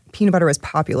that peanut butter was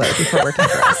popular before working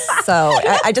for us. So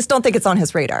I just don't think it's on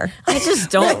his radar. I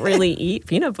just don't really eat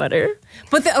peanut butter.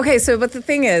 But the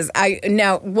thing is,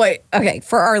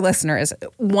 for our listeners,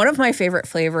 one of my favorite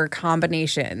flavor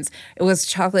combinations, it was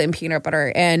chocolate and peanut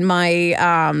butter. And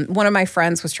my one of my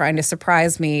friends was trying to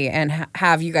surprise me and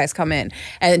have you guys come in.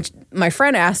 And my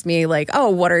friend asked me like, oh,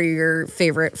 what are your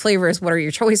favorite flavors? What are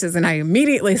your choices? And I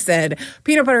immediately said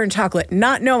peanut butter and chocolate,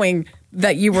 not knowing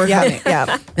that you were coming.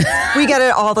 Yeah. We get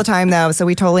it all the time though, so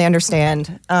we totally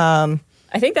understand.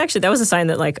 I think actually that was a sign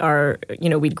that like our,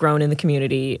 we'd grown in the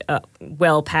community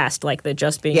well past like the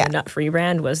just being a nut-free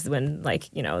brand was when like,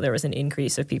 there was an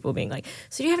increase of people being like,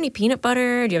 so do you have any peanut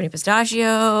butter? Do you have any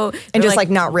pistachio? And just like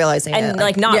not realizing and it.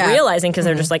 like not Yeah. realizing because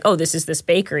they're just like, oh, this is this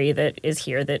bakery that is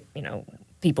here that,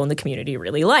 people in the community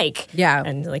really like. Yeah.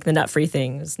 And like the nut-free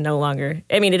thing is no longer,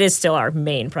 I mean, it is still our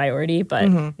main priority, but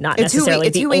not It's necessarily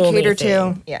the who we only cater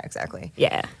thing. to. Yeah, exactly.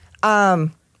 Yeah.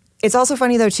 It's also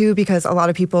funny though too because a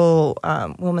lot of people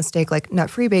will mistake like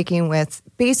nut-free baking with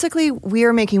basically we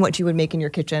are making what you would make in your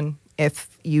kitchen if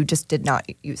you just did not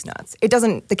use nuts.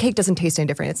 The cake doesn't taste any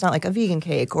different. It's not like a vegan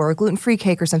cake or a gluten-free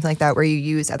cake or something like that where you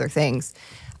use other things.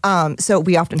 So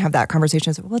we often have that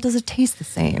conversation. Well, does it taste the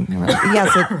same? And we're like, yes,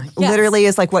 it literally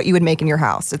is like what you would make in your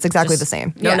house. It's exactly the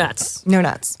same. No nuts. No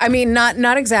nuts. I mean,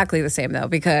 not exactly the same though,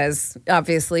 because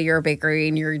obviously you're a bakery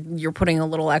and you're putting a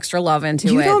little extra love into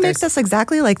it. You don't make this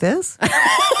exactly like this?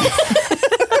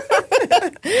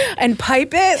 And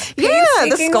pipe it? Yeah,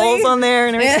 the skulls on there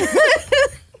and everything.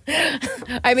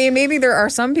 I mean, maybe there are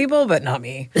some people, but not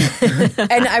me.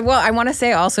 And I want to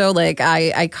say also, like,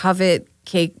 I covet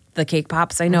the cake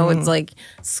pops. I know it's like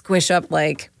squish up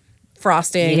like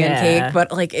frosting and cake,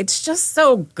 but like it's just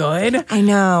so good. I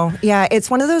know. Yeah, it's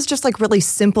one of those just like really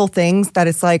simple things that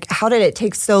it's like, how did it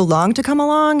take so long to come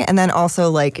along? And then also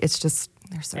like it's just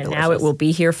they're so delicious. Now it will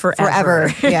be here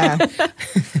forever. Yeah.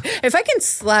 If I can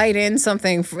slide in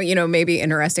something, maybe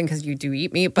interesting because you do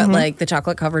eat meat, but like the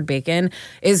chocolate covered bacon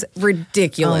is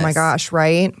ridiculous. Oh my gosh,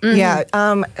 right? Yeah.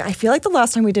 I feel like the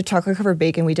last time we did chocolate covered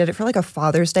bacon, we did it for like a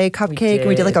Father's Day cupcake.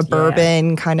 We did like a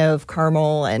bourbon kind of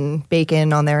caramel and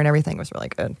bacon on there and everything. It was really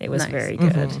good. It was very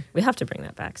good. We have to bring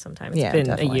that back sometime. It's been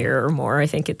definitely a year or more, I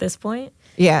think, at this point.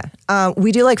 Yeah.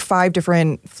 We do like 5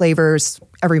 different flavors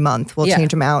every month. We'll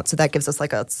change them out. So that gives us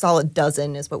like a solid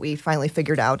dozen is what we finally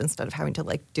figured out instead of having to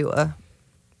like do a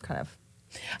kind of.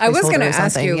 I was going to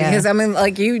ask you because I mean,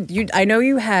 like you, I know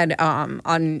you had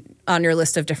on your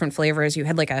list of different flavors, you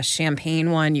had like a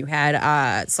champagne one, you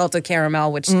had salted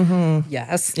caramel, which you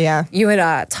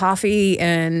had toffee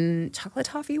and chocolate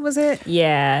toffee, was it?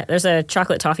 Yeah, there's a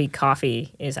chocolate toffee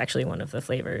coffee is actually one of the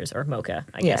flavors, or mocha,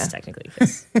 I guess technically.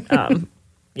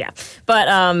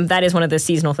 But that is one of the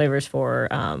seasonal flavors for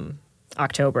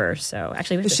October. So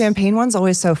actually the champagne one's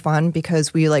always so fun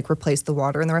because we like replace the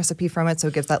water in the recipe from it, so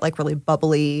it gives that like really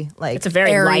bubbly, like it's a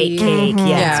very light cake.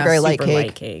 Yeah, it's a very light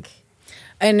cake.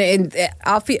 And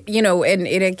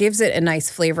it gives it a nice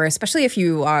flavor, especially if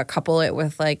you couple it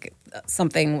with like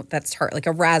something that's tart, like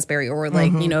a raspberry, or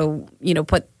like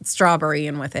put strawberry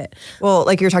in with it. Well,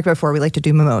 like you were talking about before, we like to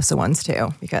do mimosa ones too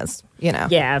because yeah,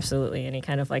 absolutely, any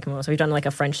kind of like mimosa. We've done like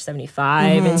a French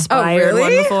 75 inspired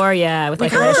one before, with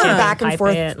like a little champagne back and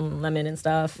forth and lemon and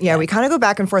stuff. Yeah, we kind of go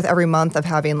back and forth every month of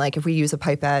having like if we use a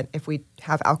pipette, if we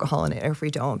have alcohol in it, or if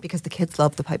we don't, because the kids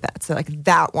love the pipette. So like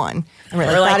that one, and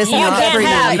we're like, that is not every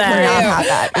night. You cannot have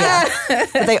that. Yeah,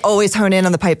 but they always hone in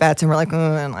on the pipettes, and we're like,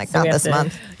 and like not this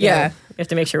month. Yeah. We have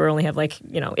to make sure we only have like,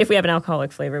 if we have an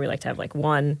alcoholic flavor, we like to have like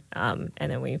one. And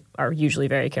then we are usually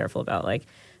very careful about like,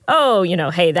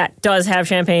 hey, that does have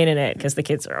champagne in it, because the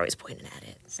kids are always pointing at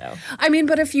it. So I mean,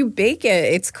 but if you bake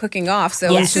it, it's cooking off,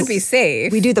 so it should be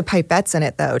safe. We do the pipettes in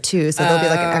it though too, so there'll be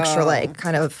like an extra like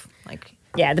kind of like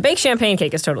the baked champagne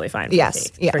cake is totally fine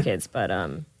for kids, but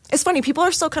it's funny, people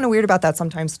are still kind of weird about that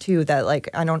sometimes too, that like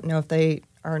I don't know if they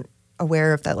aren't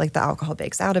aware of that, like the alcohol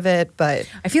bakes out of it, but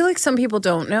I feel like some people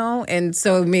don't know, and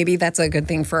so maybe that's a good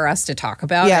thing for us to talk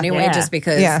about anyway, just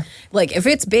because like if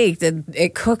it's baked,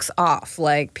 it cooks off,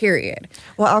 like period.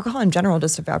 Well, alcohol in general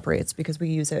just evaporates because we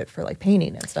use it for like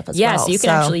painting and stuff as well. So you can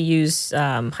actually use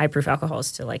high proof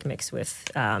alcohols to like mix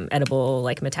with edible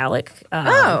like metallic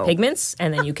pigments,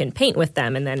 and then you can paint with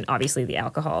them, and then obviously the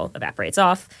alcohol evaporates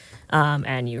off.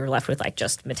 And you're left with like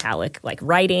just metallic, like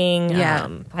writing,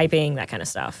 piping, that kind of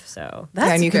stuff. So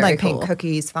and you can like paint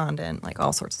cookies, fondant, like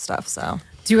all sorts of stuff. So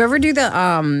do you ever do the?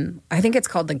 I think it's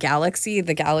called the Galaxy.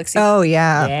 Oh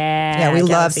yeah, we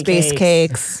love space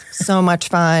cakes. So much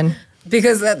fun.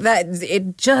 Because that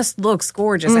it just looks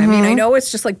gorgeous. I mean, I know it's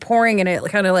just like pouring and it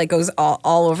kind of like goes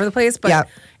all over the place, but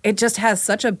it just has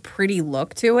such a pretty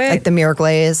look to it. Like the mirror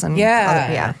glaze and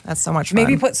that's so much fun.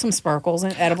 Maybe put some sparkles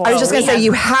in edible. I was just going to say,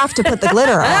 you have to put the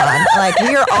glitter on. Like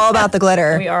we are all about the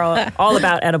glitter. We are all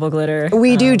about edible glitter.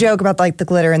 We do joke about like the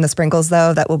glitter and the sprinkles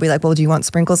though, that we'll be like, well, do you want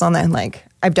sprinkles on that? And like,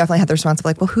 I've definitely had the response of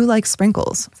like, well, who likes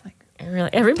sprinkles? It's like,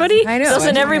 really, everybody? I know.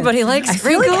 Doesn't everybody like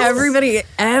sprinkles? I feel like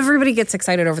everybody gets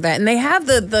excited over that. And they have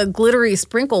the glittery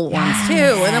sprinkle ones too.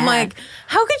 And I'm like,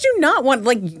 how could you not want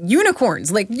like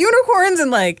unicorns? Like unicorns and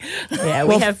like... Yeah,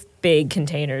 we have big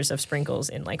containers of sprinkles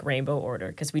in like rainbow order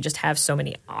because we just have so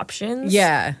many options.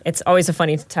 Yeah. It's always a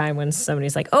funny time when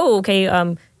somebody's like, oh, okay,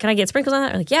 can I get sprinkles on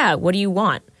that? I'm like, yeah, what do you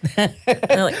want? And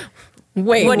they're like...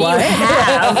 Wait, what do you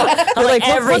have? I'm like, what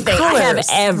everything. I have colors?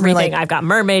 everything. Like, I've got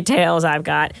mermaid tails. I've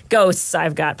got ghosts.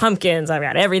 I've got pumpkins. I've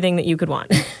got everything that you could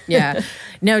want. Yeah.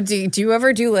 Now, do you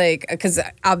ever do like, because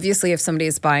obviously if somebody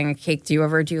is buying a cake, do you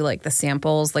ever do like the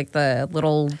samples, like the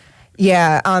little...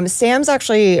 Yeah, Sam's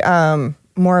actually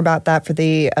more about that for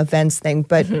the events thing.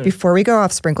 But before we go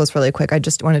off sprinkles really quick, I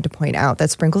just wanted to point out that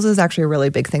sprinkles is actually a really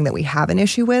big thing that we have an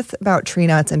issue with about tree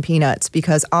nuts and peanuts,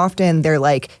 because often they're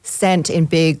like sent in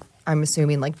big, I'm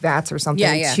assuming like vats or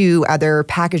something to other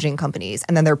packaging companies,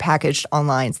 and then they're packaged on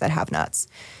lines that have nuts.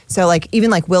 So like even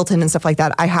like Wilton and stuff like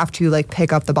that, I have to like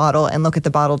pick up the bottle and look at the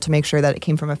bottle to make sure that it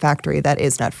came from a factory that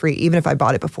is nut free, even if I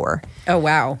bought it before. Oh,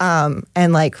 wow.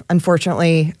 And like,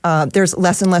 unfortunately, there's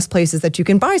less and less places that you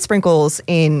can buy sprinkles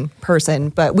in person,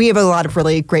 but we have a lot of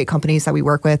really great companies that we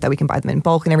work with that we can buy them in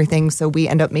bulk and everything. So we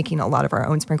end up making a lot of our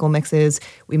own sprinkle mixes.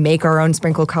 We make our own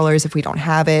sprinkle colors if we don't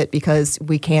have it, because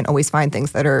we can't always find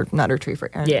things that are nut or tree free.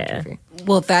 Yeah.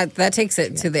 Well, that takes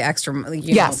it to the extra,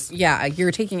 Yes. Yeah,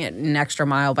 you're taking it an extra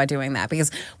mile by doing that.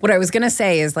 Because what I was going to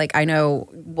say is, like, I know,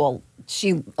 well,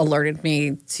 she alerted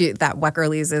me to that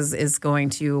Weckerly's is going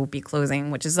to be closing,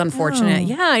 which is unfortunate.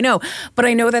 Yeah, I know. But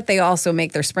I know that they also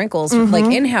make their sprinkles like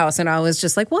in-house. And I was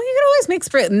just like, well, you can always make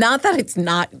sprinkles. Not that it's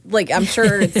not, like, I'm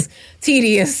sure it's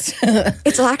tedious.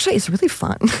 It's really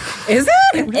fun. Is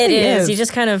it? It is. You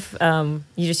just kind of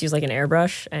you just use like an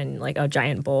airbrush and like a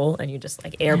giant bowl, and you just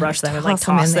like airbrush them and like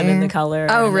toss them in the color.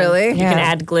 Oh, really? You can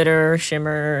add glitter,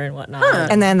 shimmer, and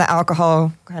whatnot. And then the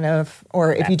alcohol kind of,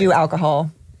 or if you do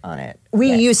alcohol on it.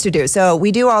 We used to do. So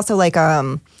we do also like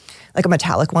a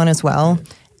metallic one as well.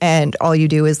 And all you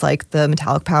do is like the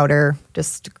metallic powder,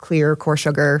 just clear core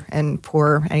sugar, and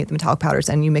pour any of the metallic powders,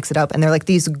 and you mix it up. And they're like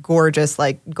these gorgeous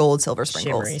like gold, silver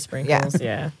sprinkles. Shimmery sprinkles,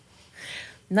 yeah.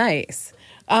 Nice.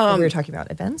 We were talking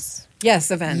about events. Yes,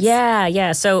 events.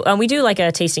 Yeah. So we do like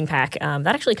a tasting pack. That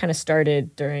actually kind of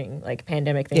started during like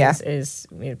pandemic things. Is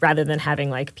rather than having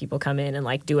like people come in and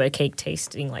like do a cake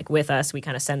tasting like with us, we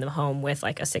kind of send them home with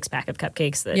like a 6-pack of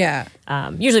cupcakes.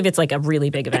 That usually if it's like a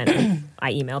really big event,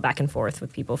 I email back and forth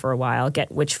with people for a while,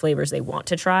 get which flavors they want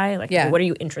to try. Like, what are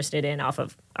you interested in off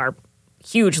of our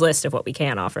huge list of what we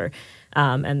can offer.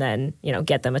 And then,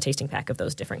 get them a tasting pack of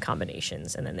those different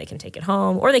combinations, and then they can take it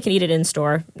home, or they can eat it in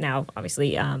store now,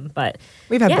 obviously. But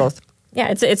we've had both.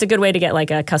 Yeah, it's a good way to get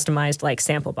like a customized like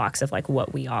sample box of like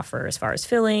what we offer as far as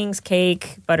fillings,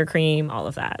 cake, buttercream, all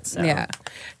of that. So. Yeah.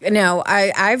 Now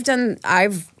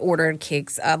I've ordered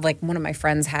cakes. Like one of my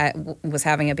friends was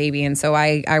having a baby, and so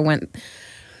I went.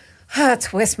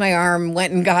 Twist my arm,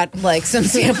 went and got like some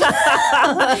samples.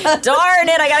 Darn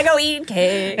it, I gotta go eat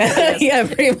cake. Yeah,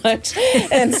 pretty much.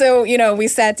 And so, we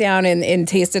sat down and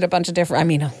tasted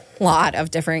a lot of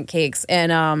different cakes.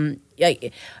 And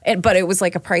but it was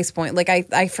like a price point. Like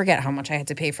I forget how much I had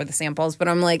to pay for the samples, but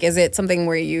I'm like, is it something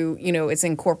where it's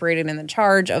incorporated in the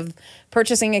charge of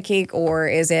purchasing a cake, or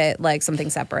is it like something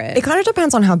separate? It kind of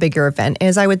depends on how big your event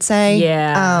is, I would say.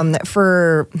 Yeah.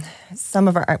 For some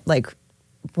of our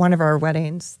one of our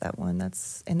weddings, that one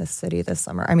that's in the city this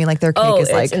summer. I mean, like their cake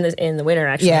is like in the winter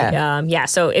actually. Yeah.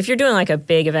 So if you're doing like a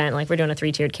big event, like we're doing a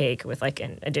 3-tiered cake with like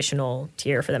an additional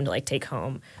tier for them to like take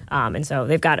home, and so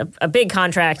they've got a big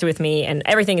contract with me, and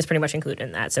everything is pretty much included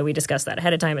in that. So we discussed that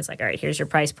ahead of time. It's like, all right, here's your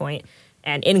price point,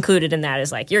 and included in that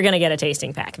is like you're gonna get a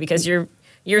tasting pack because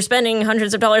you're spending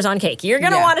hundreds of dollars on cake. You're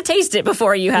going to want to taste it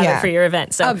before you have it for your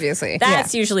event. So obviously.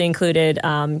 That's usually included.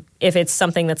 If it's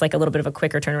something that's like a little bit of a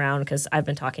quicker turnaround, because I've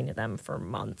been talking to them for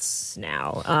months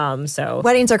now. So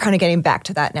weddings are kind of getting back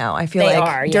to that now. I feel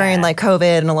during like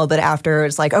COVID and a little bit after,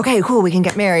 it's like, okay, cool, we can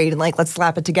get married and like let's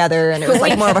slap it together. And it was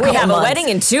like more of a couple we have months. A wedding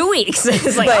in 2 weeks.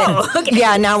 It's like, okay.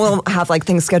 Yeah, now we'll have like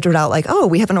things scheduled out like,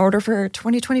 we have an order for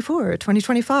 2024 or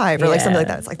 2025 or like something like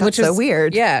that. It's like, that's so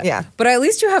weird. Yeah. But at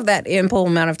least you have that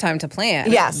ample amount of time to plan.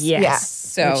 Yes. Yeah.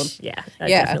 So that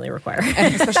definitely require.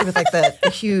 Especially with like the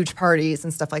huge parties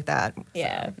and stuff like that.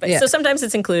 Yeah. So sometimes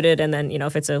it's included, and then,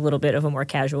 if it's a little bit of a more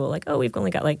casual, like, we've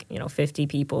only got like, 50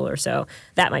 people or so,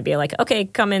 that might be like, okay,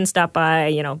 come in, stop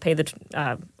by, pay the,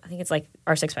 I think it's like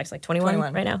our 6-pack's like 21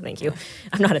 right now. Thank you.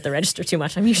 I'm not at the register too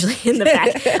much. I'm usually in the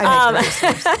back.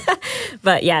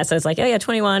 But yeah, so it's like,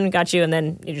 21, got you. And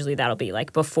then usually that'll be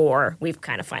like before we've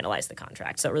kind of finalized the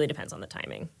contract. So it really depends on the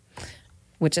timing.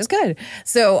 Which is good.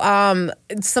 So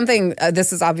something,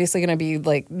 this is obviously going to be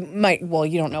like,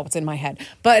 you don't know what's in my head,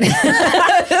 but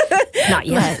Not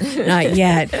yet. Not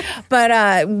yet.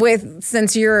 But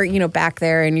since you're, back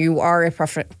there and you are a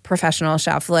professional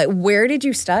chef, where did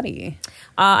you study?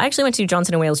 I actually went to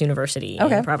Johnson & Wales University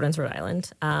in Providence, Rhode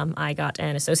Island. I got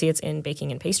an associate's in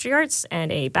baking and pastry arts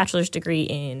and a bachelor's degree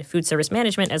in food service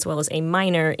management, as well as a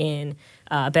minor in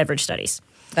beverage studies.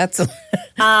 That's just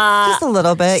a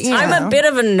little bit. I'm a bit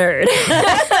of a nerd.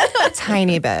 A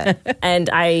tiny bit. And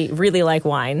I really like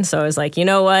wine. So I was like, you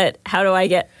know what? How do I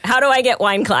get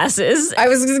wine classes?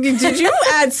 Did you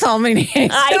add sommelier?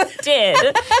 I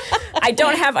did.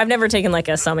 I've never taken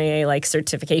a sommelier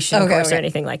certification course or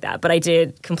anything like that, but I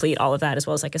did complete all of that, as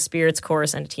well as a spirits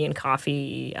course and a tea and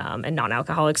coffee and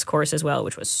non-alcoholics course as well,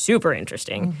 which was super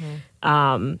interesting.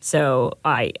 Mm-hmm. So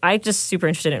I just super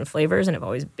interested in flavors, and I've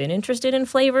always been interested in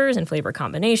flavors and flavor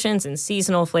combinations and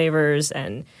seasonal flavors.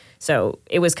 And so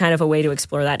it was kind of a way to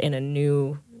explore that in a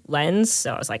new lens.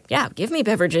 So I was like, yeah, give me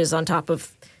beverages on top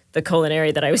of the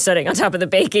culinary that I was studying, on top of the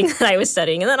baking that I was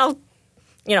studying. And then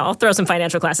I'll throw some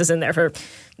financial classes in there for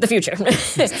the future.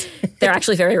 They're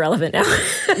actually very relevant now.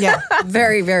 Yeah.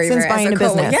 Very, very, Since very. buying a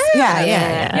business.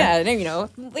 Yeah. You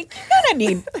kind of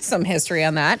need some history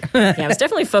on that. Yeah, I was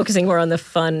definitely focusing more on the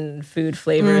fun food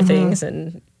flavor things,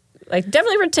 and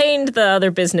definitely retained the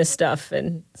other business stuff.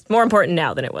 And it's more important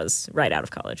now than it was right out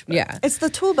of college. But. Yeah. It's the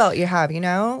tool belt you have,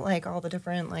 all the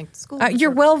different schools.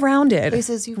 You're well-rounded.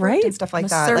 Places you've worked and stuff like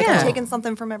that. I'm taking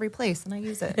something from every place and I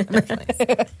use it in every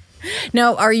place.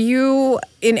 Now, are you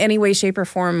in any way, shape, or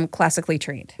form classically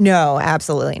trained? No,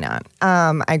 absolutely not.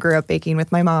 I grew up baking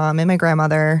with my mom and my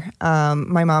grandmother.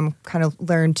 My mom kind of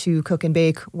learned to cook and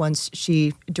bake once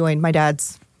she joined my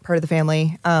dad's part of the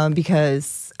family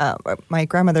because my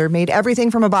grandmother made everything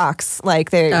from a box.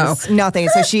 There's nothing.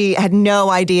 So she had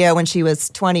no idea when she was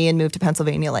 20 and moved to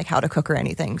Pennsylvania, how to cook or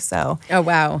anything. So, oh,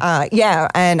 wow. Yeah.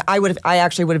 And I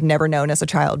actually would have never known as a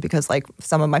child because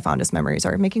some of my fondest memories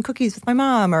are making cookies with my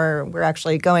mom, or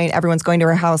everyone's going to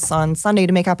her house on Sunday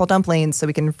to make apple dumplings so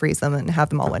we can freeze them and have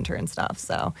them all winter and stuff.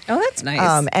 So, oh, that's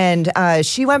nice. And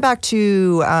she went back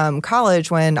to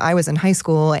college when I was in high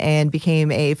school and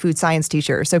became a food science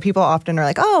teacher. So people often are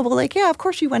like, oh, well, yeah, of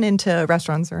course you went into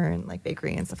restaurants or in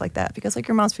bakery and stuff like that because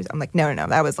your mom's food. I'm like, no,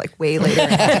 that was way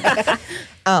later.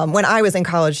 When I was in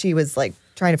college, she was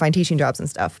trying to find teaching jobs and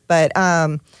stuff. But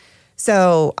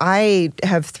so I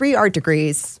have 3 art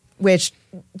degrees, which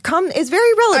is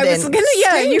very relevant. I was gonna,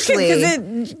 you can,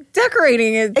 because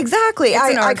decorating is exactly.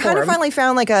 I kind form. of finally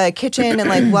found a kitchen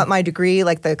and what my degree,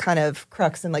 the kind of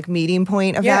crux and meeting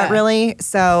point of that really.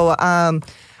 So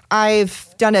I've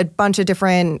done a bunch of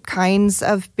different kinds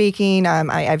of baking.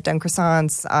 I've done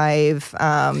croissants. I've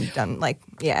done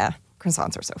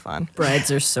croissants are so fun. Breads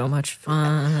are so much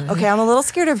fun. Okay, I'm a little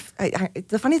scared of.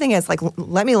 The funny thing is,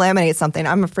 let me laminate something.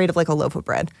 I'm afraid of a loaf of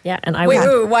bread. Yeah, and I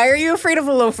wait, why are you afraid of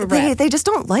a loaf of bread? They just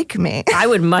don't like me. I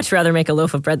would much rather make a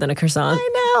loaf of bread than a croissant.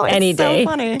 I know, any day.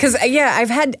 So funny. Because I've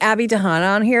had Abby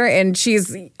Dahana on here, and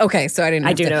she's okay. So I didn't.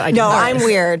 I do know. I'm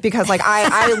weird because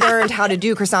I learned how to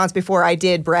do croissants before I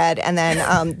did bread, and then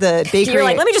the bakery. You're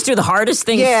let me just do the hardest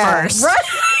thing first. Right.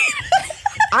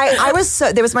 I was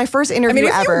there was my first interview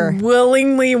ever. If you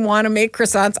willingly want to make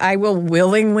croissants, I will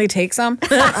willingly take some.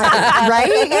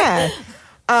 Right?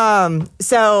 Yeah.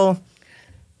 So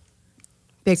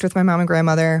baked with my mom and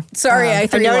grandmother. Sorry, I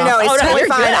threw you off. No, it's totally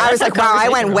fine. Good. I was like, wow, I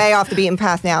went way off the beaten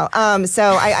path now.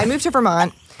 So I moved to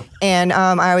Vermont, and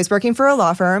I was working for a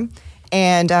law firm.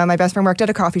 And my best friend worked at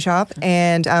a coffee shop,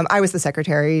 and I was the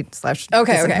secretary /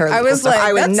 okay. I was stuff. like,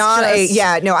 I was that's not just...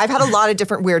 I've had a lot of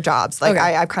different weird jobs.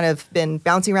 I've kind of been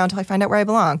bouncing around until I find out where I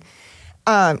belong.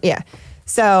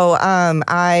 So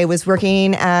I was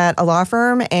working at a law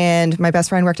firm, and my best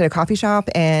friend worked at a coffee shop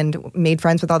and made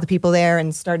friends with all the people there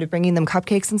and started bringing them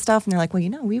cupcakes and stuff. And they're like,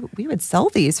 well, we would sell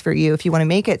these for you if you want to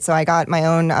make it. So I got my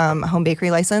own home bakery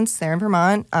license there in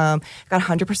Vermont. Got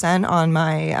 100% on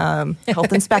my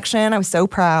health inspection. I was so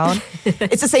proud.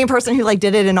 It's the same person who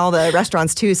did it in all the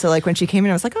restaurants too. So when she came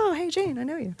in, I was like, oh, hey, Jane, I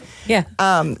know you. Yeah.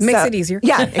 Makes it easier.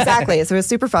 Yeah, exactly. So it was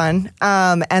super fun.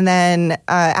 And then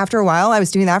after a while, I was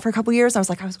doing that for a couple years.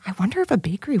 I wonder if a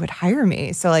bakery would hire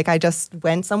me. So I just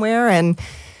went somewhere and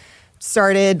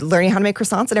started learning how to make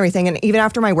croissants and everything. And even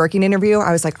after my working interview,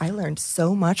 I was like, I learned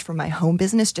so much from my home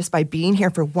business just by being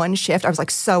here for one shift. I was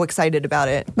so excited about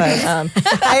it. But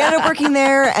I ended up working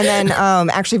there. And then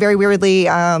actually very weirdly,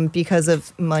 because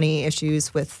of money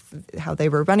issues with how they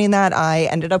were running that, I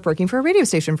ended up working for a radio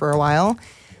station for a while.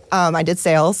 I did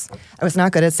sales. I was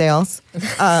not good at sales.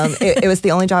 It was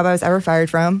the only job I was ever fired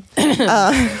from.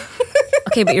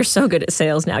 Okay, but you're so good at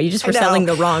sales now. You just were selling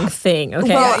the wrong thing.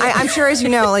 Okay. Well, I'm sure, as you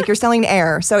know, like you're selling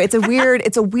air, so it's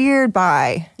a weird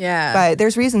buy. Yeah. But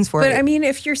there's reasons for it. But I mean,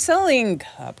 if you're selling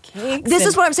cupcakes, This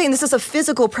is what I'm saying. This is a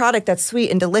physical product that's sweet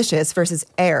and delicious versus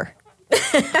air.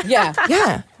 yeah,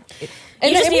 Yeah.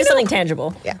 You just need something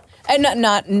tangible. Yeah. and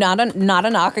not a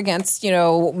knock against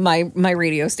my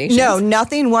radio station. No,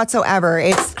 nothing whatsoever.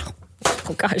 It's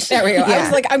Oh gosh. There we go. I Yeah.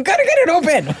 was like, I'm gonna get it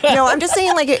open. no. I'm just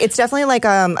saying, like it's definitely like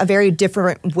a very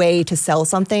different way to sell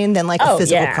something than like a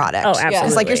physical product. Oh, absolutely.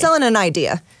 It's like you're selling an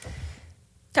idea.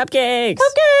 Cupcakes.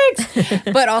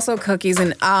 But also cookies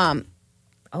and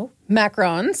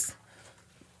macarons.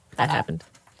 That happened.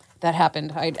 That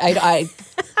happened.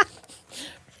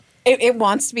 It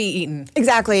wants to be eaten.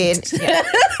 Exactly. Yeah.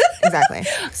 Exactly.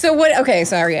 So what? Okay,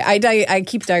 sorry. I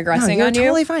keep No, digressing you're on you.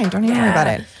 totally fine. Don't even worry about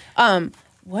it.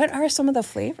 What are some of the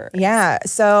flavors? Yeah.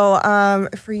 So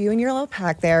for you and your little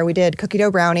pack there, we did cookie dough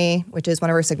brownie, which is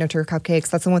one of our signature cupcakes.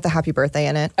 That's the one with the happy birthday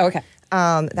in it. Okay.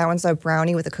 That one's a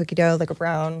brownie with a cookie dough, like a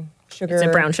brown sugar. It's a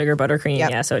brown sugar buttercream. Yep.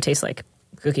 Yeah, so it tastes like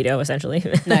cookie dough essentially.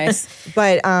 Nice.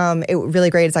 But it really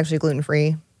great. It's actually gluten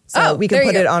free. So we can there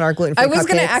you put it go. on our gluten-free I was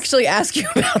going to cupcakes. actually ask you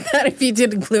about that if you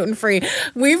did gluten-free.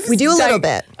 We do a little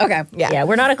bit. Okay. Yeah,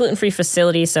 we're not a gluten-free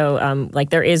facility, so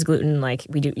like there is gluten. Like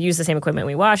we do use the same equipment,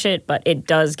 we wash it, but it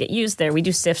does get used there. We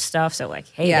do sift stuff, so like,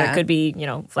 hey, there could be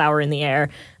flour in the air,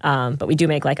 but we do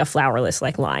make like a flourless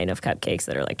like line of cupcakes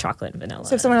that are like chocolate and vanilla.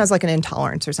 So if someone has like an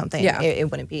intolerance or something,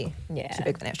 it wouldn't be too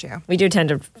big of an issue. We do tend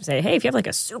to say, hey, if you have like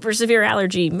a super severe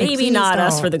allergy, maybe please not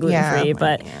us don't. for the gluten-free, Yeah,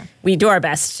 but we do our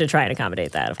best to try and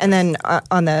accommodate that. And then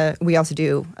we also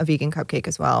do a vegan cupcake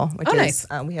as well, which is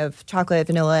we have chocolate,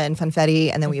 vanilla, and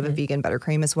funfetti, and then we have a vegan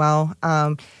buttercream as well.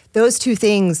 Those two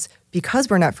things, because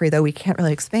we're nut free, though, we can't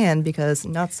really expand because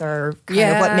nuts are kind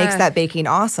of what makes that baking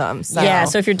awesome. So. Yeah,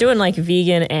 so if you're doing like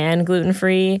vegan and gluten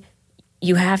free,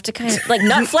 you have to kind of like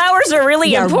nut flours are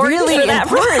really important for that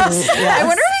process. I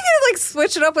wonder if you could like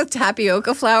switch it up with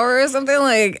tapioca flour or something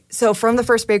like. So from the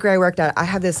first bakery I worked at, I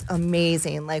have this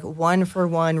amazing like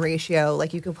 1-for-1 ratio.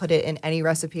 Like you can put it in any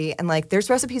recipe, and like there's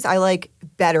recipes I like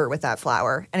better with that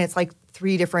flour, and it's like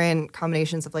 3 different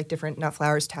combinations of like different nut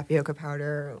flours, tapioca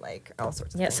powder, like all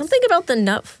sorts of things. Something about the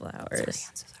nut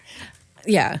flours.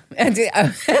 Yeah.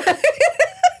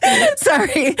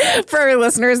 Sorry for our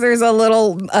listeners. There's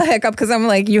a hiccup because I'm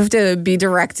like, you have to be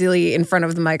directly in front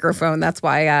of the microphone. That's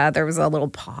why there was a little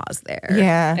pause there.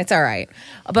 Yeah, it's all right.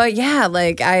 But yeah,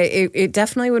 like it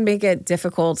definitely would make it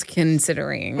difficult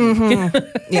considering.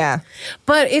 Mm-hmm. Yeah,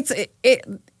 but it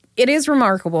is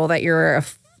remarkable that you're a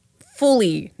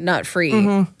fully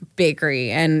nut-free bakery,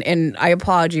 and I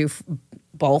applaud you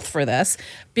both for this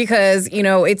because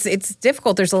it's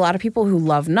difficult. There's a lot of people who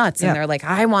love nuts and they're like,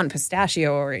 I want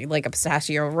pistachio or like a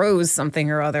pistachio rose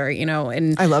something or other,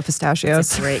 and I love pistachios.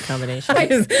 It's a great combination.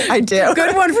 I do.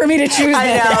 Good one for me to choose.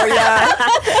 I know, yeah.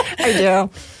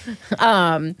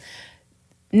 I do.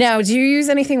 Now, do you use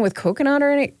anything with coconut or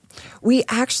any? We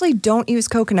actually don't use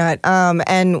coconut,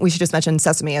 and we should just mention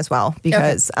sesame as well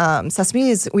because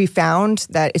sesame we found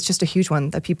that it's just a huge one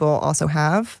that people also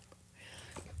have.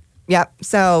 Yep.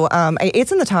 So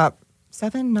it's in the top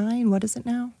 7, 9. What is it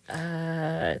now?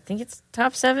 I think it's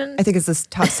top 7. I think it's this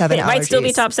top 7 It allergies. might still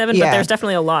be top 7, but there's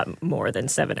definitely a lot more than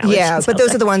 7 allergies. Yeah, but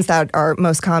those are the ones that are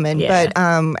most common. Yeah.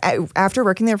 But after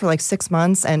working there for like 6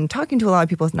 months and talking to a lot of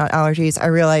people with nut allergies, I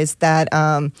realized that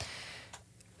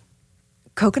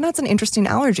coconut's an interesting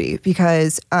allergy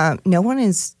because no one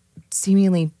is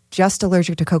seemingly just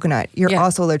allergic to coconut. You're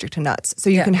also allergic to nuts. So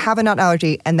you can have a nut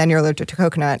allergy and then you're allergic to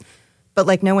coconut. But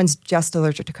like no one's just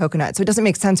allergic to coconut. So it doesn't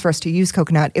make sense for us to use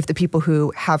coconut if the people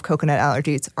who have coconut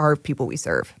allergies are people we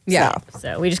serve. Yeah.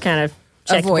 So we just kind of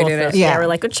avoided it. Yeah, we're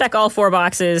like, we'll check all 4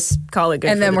 boxes, call it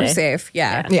good, and then we're day. safe.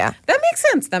 Yeah. That makes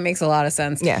sense. That makes a lot of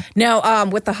sense. Yeah. Now,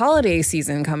 with the holiday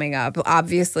season coming up,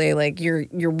 obviously, like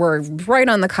we're right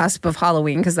on the cusp of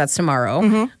Halloween because that's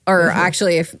tomorrow, or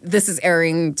actually, if this is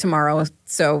airing tomorrow,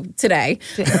 so today.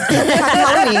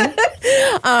 Halloween.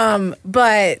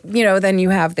 But then you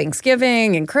have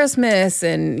Thanksgiving and Christmas,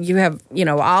 and you have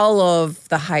all of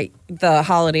the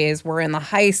holidays. We're in the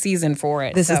high season for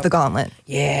it. This is the gauntlet.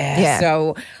 Yeah.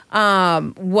 So,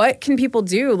 what can people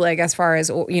do, like, as far as,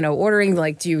 ordering?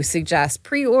 Like, do you suggest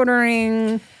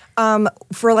pre-ordering?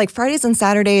 For like Fridays and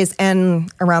Saturdays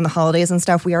and around the holidays and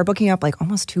stuff, we are booking up like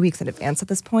almost 2 weeks in advance at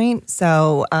this point.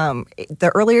 So,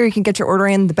 the earlier you can get your order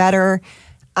in, the better.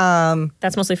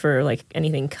 That's mostly for like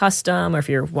anything custom or if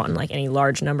you're wanting like any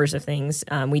large numbers of things.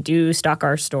 We do stock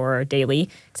our store daily,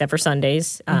 except for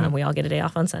Sundays. We all get a day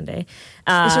off on Sunday.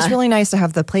 It's just really nice to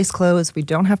have the place closed. We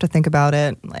don't have to think about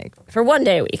it. Like for one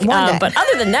day a week. One day. But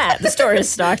other than that, the store is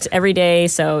stocked every day.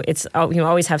 So it's you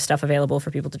always have stuff available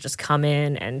for people to just come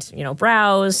in and,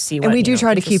 browse, see what. And we do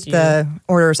try to keep interests you. the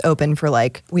orders open for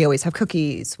like, we always have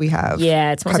cookies. We have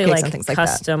it's mostly cupcakes like and things like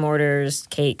custom orders,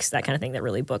 cakes, that kind of thing that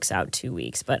really books out 2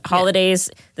 weeks. But holidays,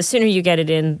 the sooner you get it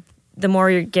in, the more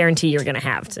you guarantee you're going to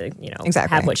have to,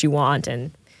 Exactly. have what you want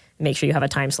and make sure you have a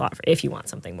time slot for if you want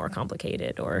something more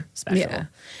complicated or special. Yeah.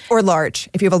 Or large.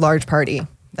 If you have a large party,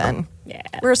 then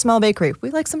we're a small bakery.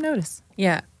 We like some notice.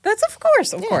 Yeah. That's of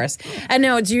course. And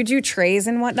now, do you do trays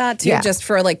and whatnot too, just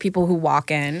for like people who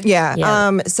walk in?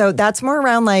 Yeah. So that's more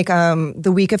around like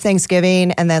the week of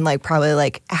Thanksgiving and then like probably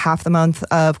like half the month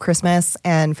of Christmas.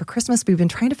 And for Christmas, we've been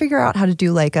trying to figure out how to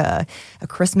do like a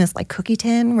Christmas like cookie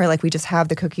tin where like we just have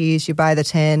the cookies, you buy the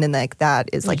tin, and like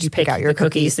that is like you pick out your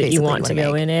cookies that you want to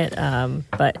go in it.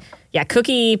 But yeah,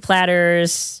 cookie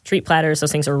platters, treat platters,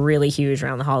 those things are really huge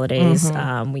around the holidays.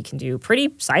 We can do pretty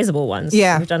sizable ones.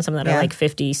 Yeah. We've done some that are like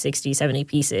 50, 60, 70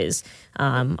 pieces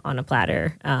on a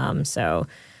platter. So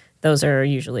those are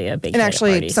usually a big hit And at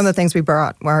actually, parties. some of the things we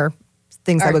brought were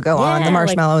things that would go on. The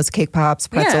marshmallows, cake pops,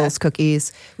 pretzels,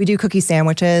 cookies. We do cookie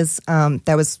sandwiches.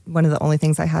 That was one of the only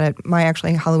things I had at my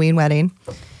actually Halloween wedding.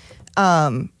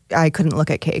 I couldn't look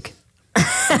at cake.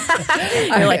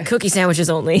 You're like cookie sandwiches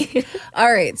only.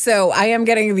 All right. So I am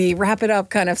getting the wrap it up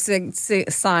kind of sign.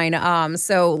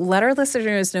 So let our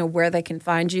listeners know where they can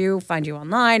find you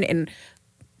online, and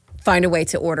find a way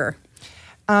to order.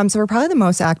 So we're probably the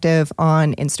most active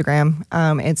on Instagram.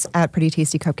 It's at Pretty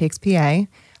Tasty Cupcakes PA.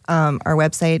 Our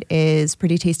website is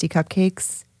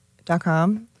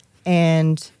prettytastycupcakes.com.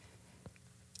 And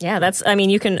yeah,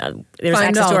 you can, there's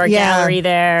Find access to our Yeah. gallery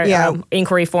there, Yeah.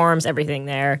 Inquiry forms, everything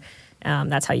there.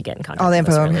 That's how you get in contact all the with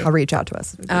us, info, really. I'll reach out to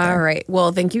us. All right.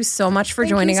 Well, thank you so much for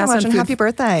joining us. Thank you so much, on and Food- happy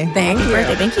birthday. Thank you.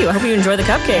 Birthday. Thank you. I hope you enjoy the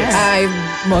cupcakes. I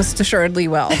most assuredly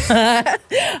will.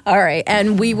 All right.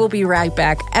 And we will be right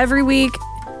back every week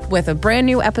with a brand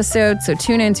new episode. So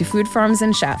tune in to Food Farms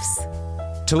and Chefs.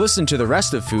 To listen to the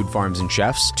rest of Food Farms and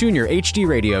Chefs, tune your HD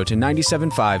radio to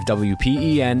 97.5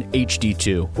 WPEN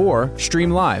HD2 or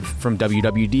stream live from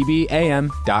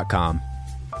WWDBAM.com.